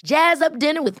Fresh. Jazz up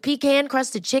dinner with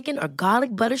pecan-crusted chicken or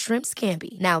garlic butter shrimp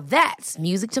scampi. Now that's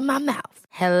music to my mouth.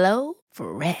 Hello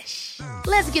Fresh.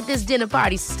 Let's get this dinner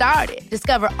party started.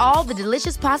 Discover all the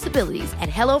delicious possibilities at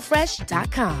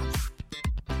hellofresh.com.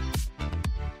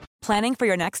 Planning for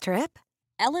your next trip?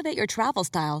 Elevate your travel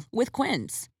style with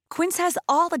Quince. Quince has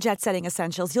all the jet-setting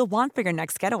essentials you'll want for your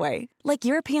next getaway, like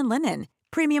European linen,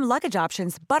 premium luggage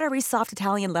options, buttery soft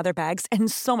Italian leather bags,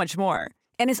 and so much more.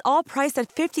 And is all priced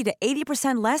at 50 to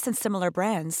 80% less than similar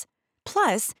brands.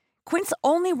 Plus, Quince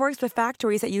only works with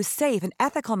factories that use safe and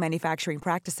ethical manufacturing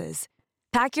practices.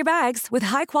 Pack your bags with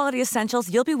high-quality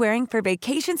essentials you'll be wearing for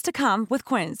vacations to come with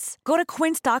Quince. Go to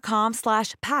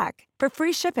quince.com/pack for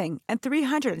free shipping and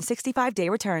 365-day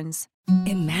returns.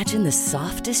 Imagine the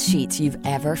softest sheets you've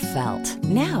ever felt.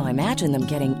 Now imagine them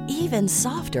getting even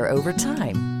softer over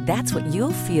time. That's what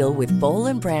you'll feel with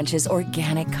Boll & Branch's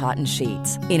organic cotton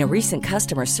sheets. In a recent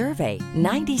customer survey,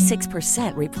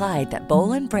 96% replied that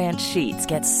Boll & Branch sheets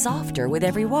get softer with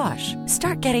every wash.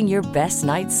 Start getting your best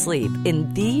night's sleep in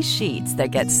these sheets that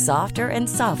get softer and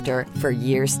softer for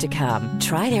years to come.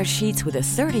 Try their sheets with a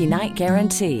 30-night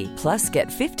guarantee. Plus, get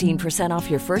 15% off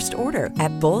your first order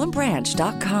at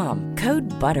bollandbranch.com. Code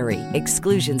BUTTERY.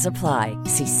 Exclusions apply.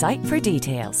 See site for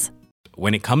details.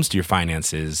 When it comes to your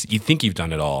finances, you think you've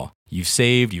done it all. You've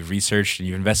saved, you've researched, and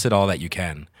you've invested all that you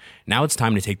can. Now it's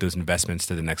time to take those investments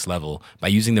to the next level by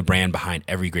using the brand behind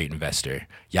every great investor,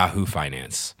 Yahoo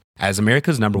Finance. As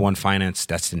America's #1 finance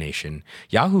destination,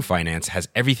 Yahoo Finance has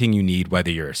everything you need, whether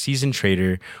you're a seasoned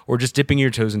trader or just dipping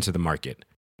your toes into the market.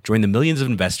 Join the millions of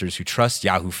investors who trust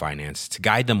Yahoo Finance to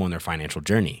guide them on their financial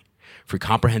journey. For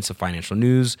comprehensive financial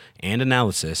news and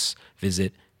analysis,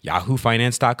 visit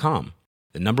yahoofinance.com.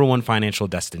 The #1 financial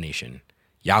destination,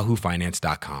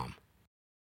 yahoofinance.com.